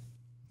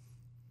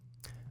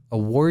 A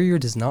warrior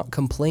does not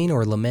complain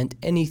or lament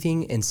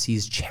anything and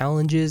sees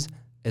challenges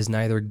as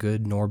neither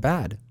good nor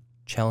bad.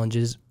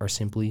 Challenges are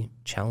simply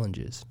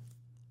challenges.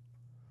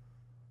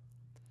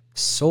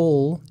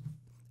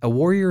 A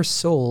warrior's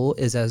soul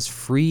is as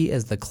free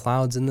as the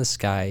clouds in the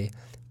sky,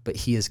 but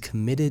he is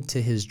committed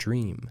to his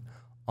dream.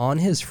 On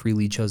his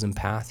freely chosen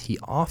path, he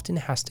often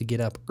has to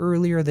get up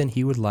earlier than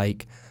he would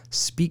like,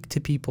 speak to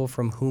people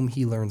from whom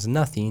he learns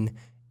nothing,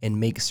 and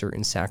make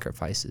certain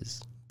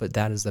sacrifices. But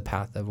that is the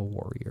path of a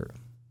warrior.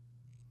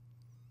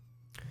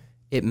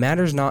 It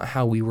matters not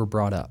how we were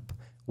brought up.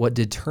 What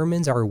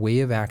determines our way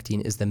of acting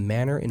is the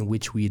manner in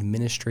which we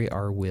administrate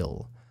our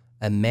will.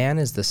 A man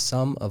is the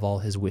sum of all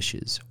his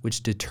wishes,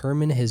 which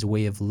determine his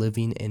way of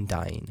living and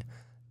dying.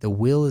 The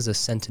will is a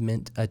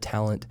sentiment, a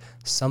talent,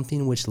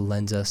 something which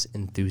lends us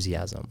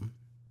enthusiasm.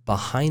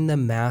 Behind the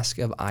mask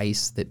of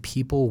ice that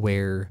people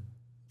wear,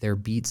 there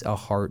beats a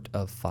heart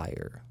of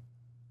fire.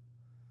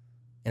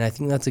 And I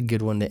think that's a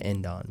good one to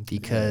end on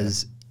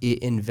because it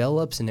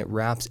envelops and it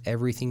wraps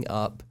everything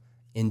up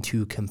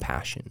into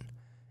compassion.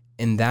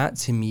 And that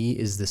to me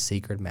is the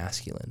sacred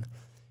masculine.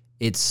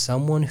 It's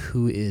someone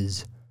who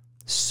is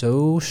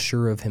so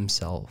sure of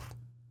himself,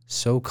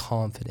 so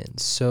confident,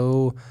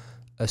 so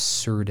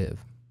assertive,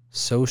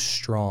 so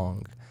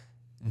strong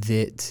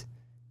that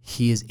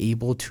he is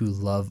able to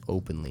love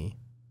openly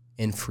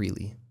and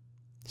freely.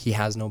 He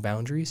has no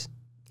boundaries.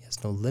 He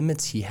has no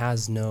limits. He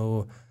has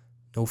no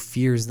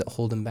fears that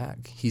hold him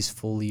back. He's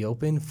fully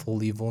open,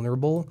 fully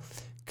vulnerable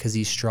because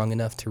he's strong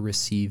enough to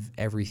receive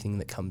everything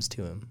that comes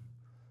to him.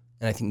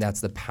 And I think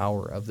that's the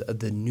power of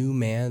the new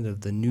man,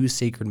 of the new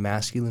sacred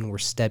masculine we're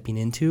stepping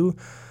into,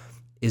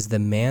 is the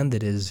man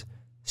that is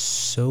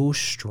so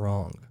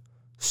strong,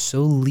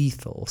 so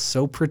lethal,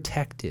 so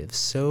protective,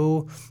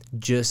 so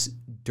just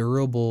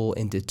durable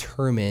and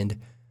determined,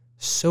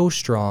 so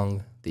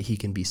strong that he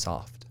can be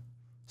soft,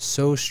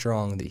 so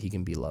strong that he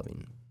can be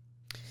loving.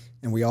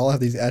 And we all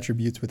have these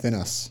attributes within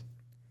us,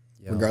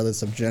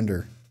 regardless of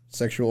gender,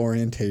 sexual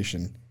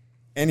orientation,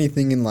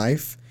 anything in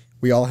life.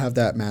 We all have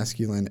that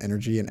masculine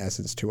energy and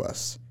essence to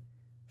us.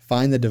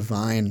 Find the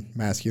divine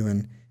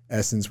masculine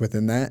essence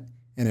within that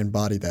and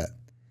embody that.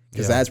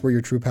 Because that's where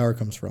your true power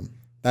comes from.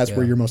 That's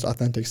where your most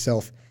authentic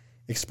self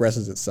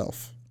expresses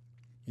itself.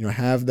 You know,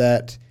 have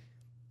that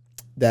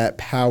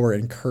power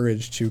and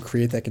courage to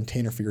create that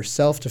container for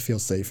yourself to feel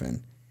safe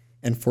in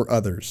and for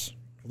others.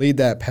 Lead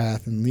that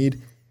path and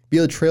be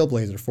a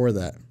trailblazer for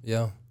that.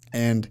 Yeah.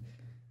 And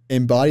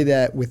embody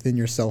that within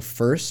yourself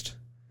first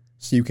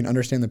so you can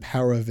understand the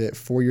power of it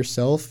for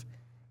yourself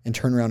and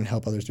turn around and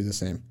help others do the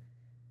same.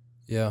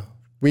 Yeah.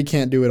 We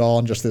can't do it all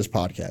in just this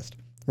podcast.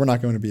 We're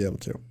not going to be able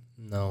to.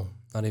 No,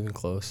 not even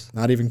close.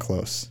 Not even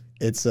close.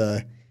 It's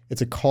a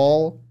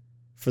call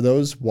for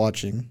those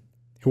watching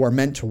who are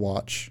meant to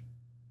watch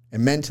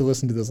and meant to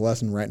listen to this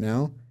lesson right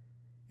now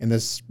and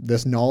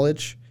this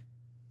knowledge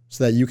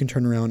so that you can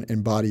turn around,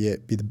 embody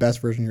it, be the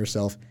best version of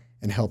yourself,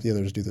 and help the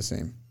others do the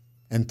same.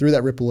 And through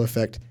that ripple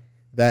effect,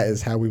 that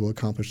is how we will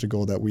accomplish the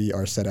goal that we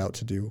are set out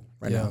to do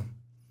right now.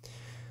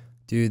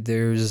 Dude,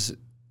 there's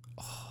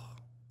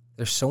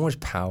so much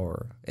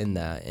power in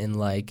that. And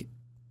like,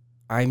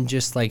 I'm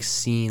just like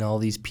seeing all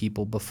these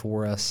people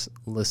before us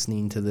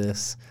listening to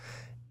this.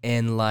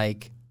 And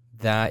like,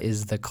 that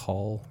is the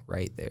call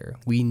right there.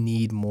 We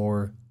need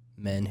more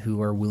men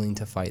who are willing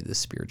to fight this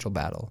spiritual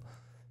battle.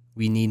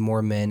 We need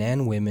more men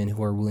and women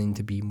who are willing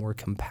to be more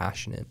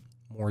compassionate,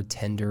 more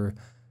tender,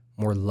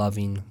 more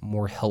loving,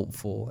 more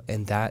helpful.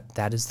 And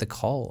that is the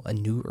call. A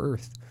new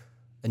earth,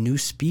 a new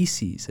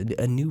species,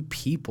 a new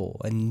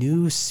people, a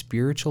new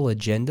spiritual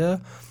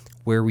agenda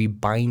where we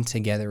bind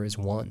together as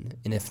one.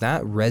 And if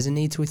that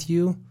resonates with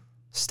you,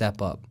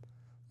 step up.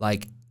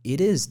 Like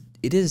it is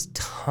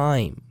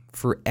time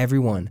for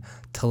everyone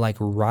to like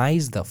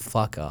rise the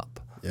fuck up.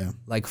 Yeah.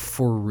 Like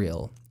for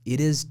real. It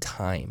is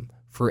time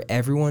for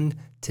everyone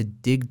to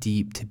dig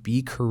deep, to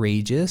be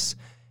courageous,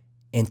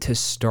 and to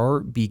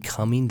start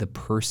becoming the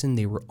person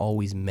they were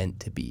always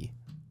meant to be.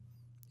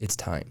 It's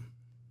time.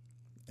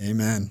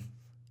 Amen.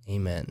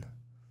 Amen.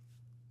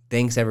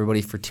 Thanks,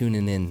 everybody, for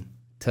tuning in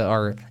to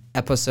our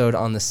episode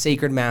on the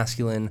sacred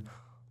masculine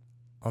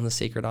on the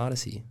Sacred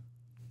Odyssey.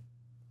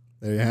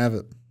 There you have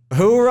it.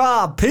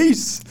 Hoorah!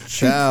 Peace!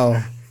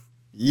 Ciao.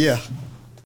 Yeah.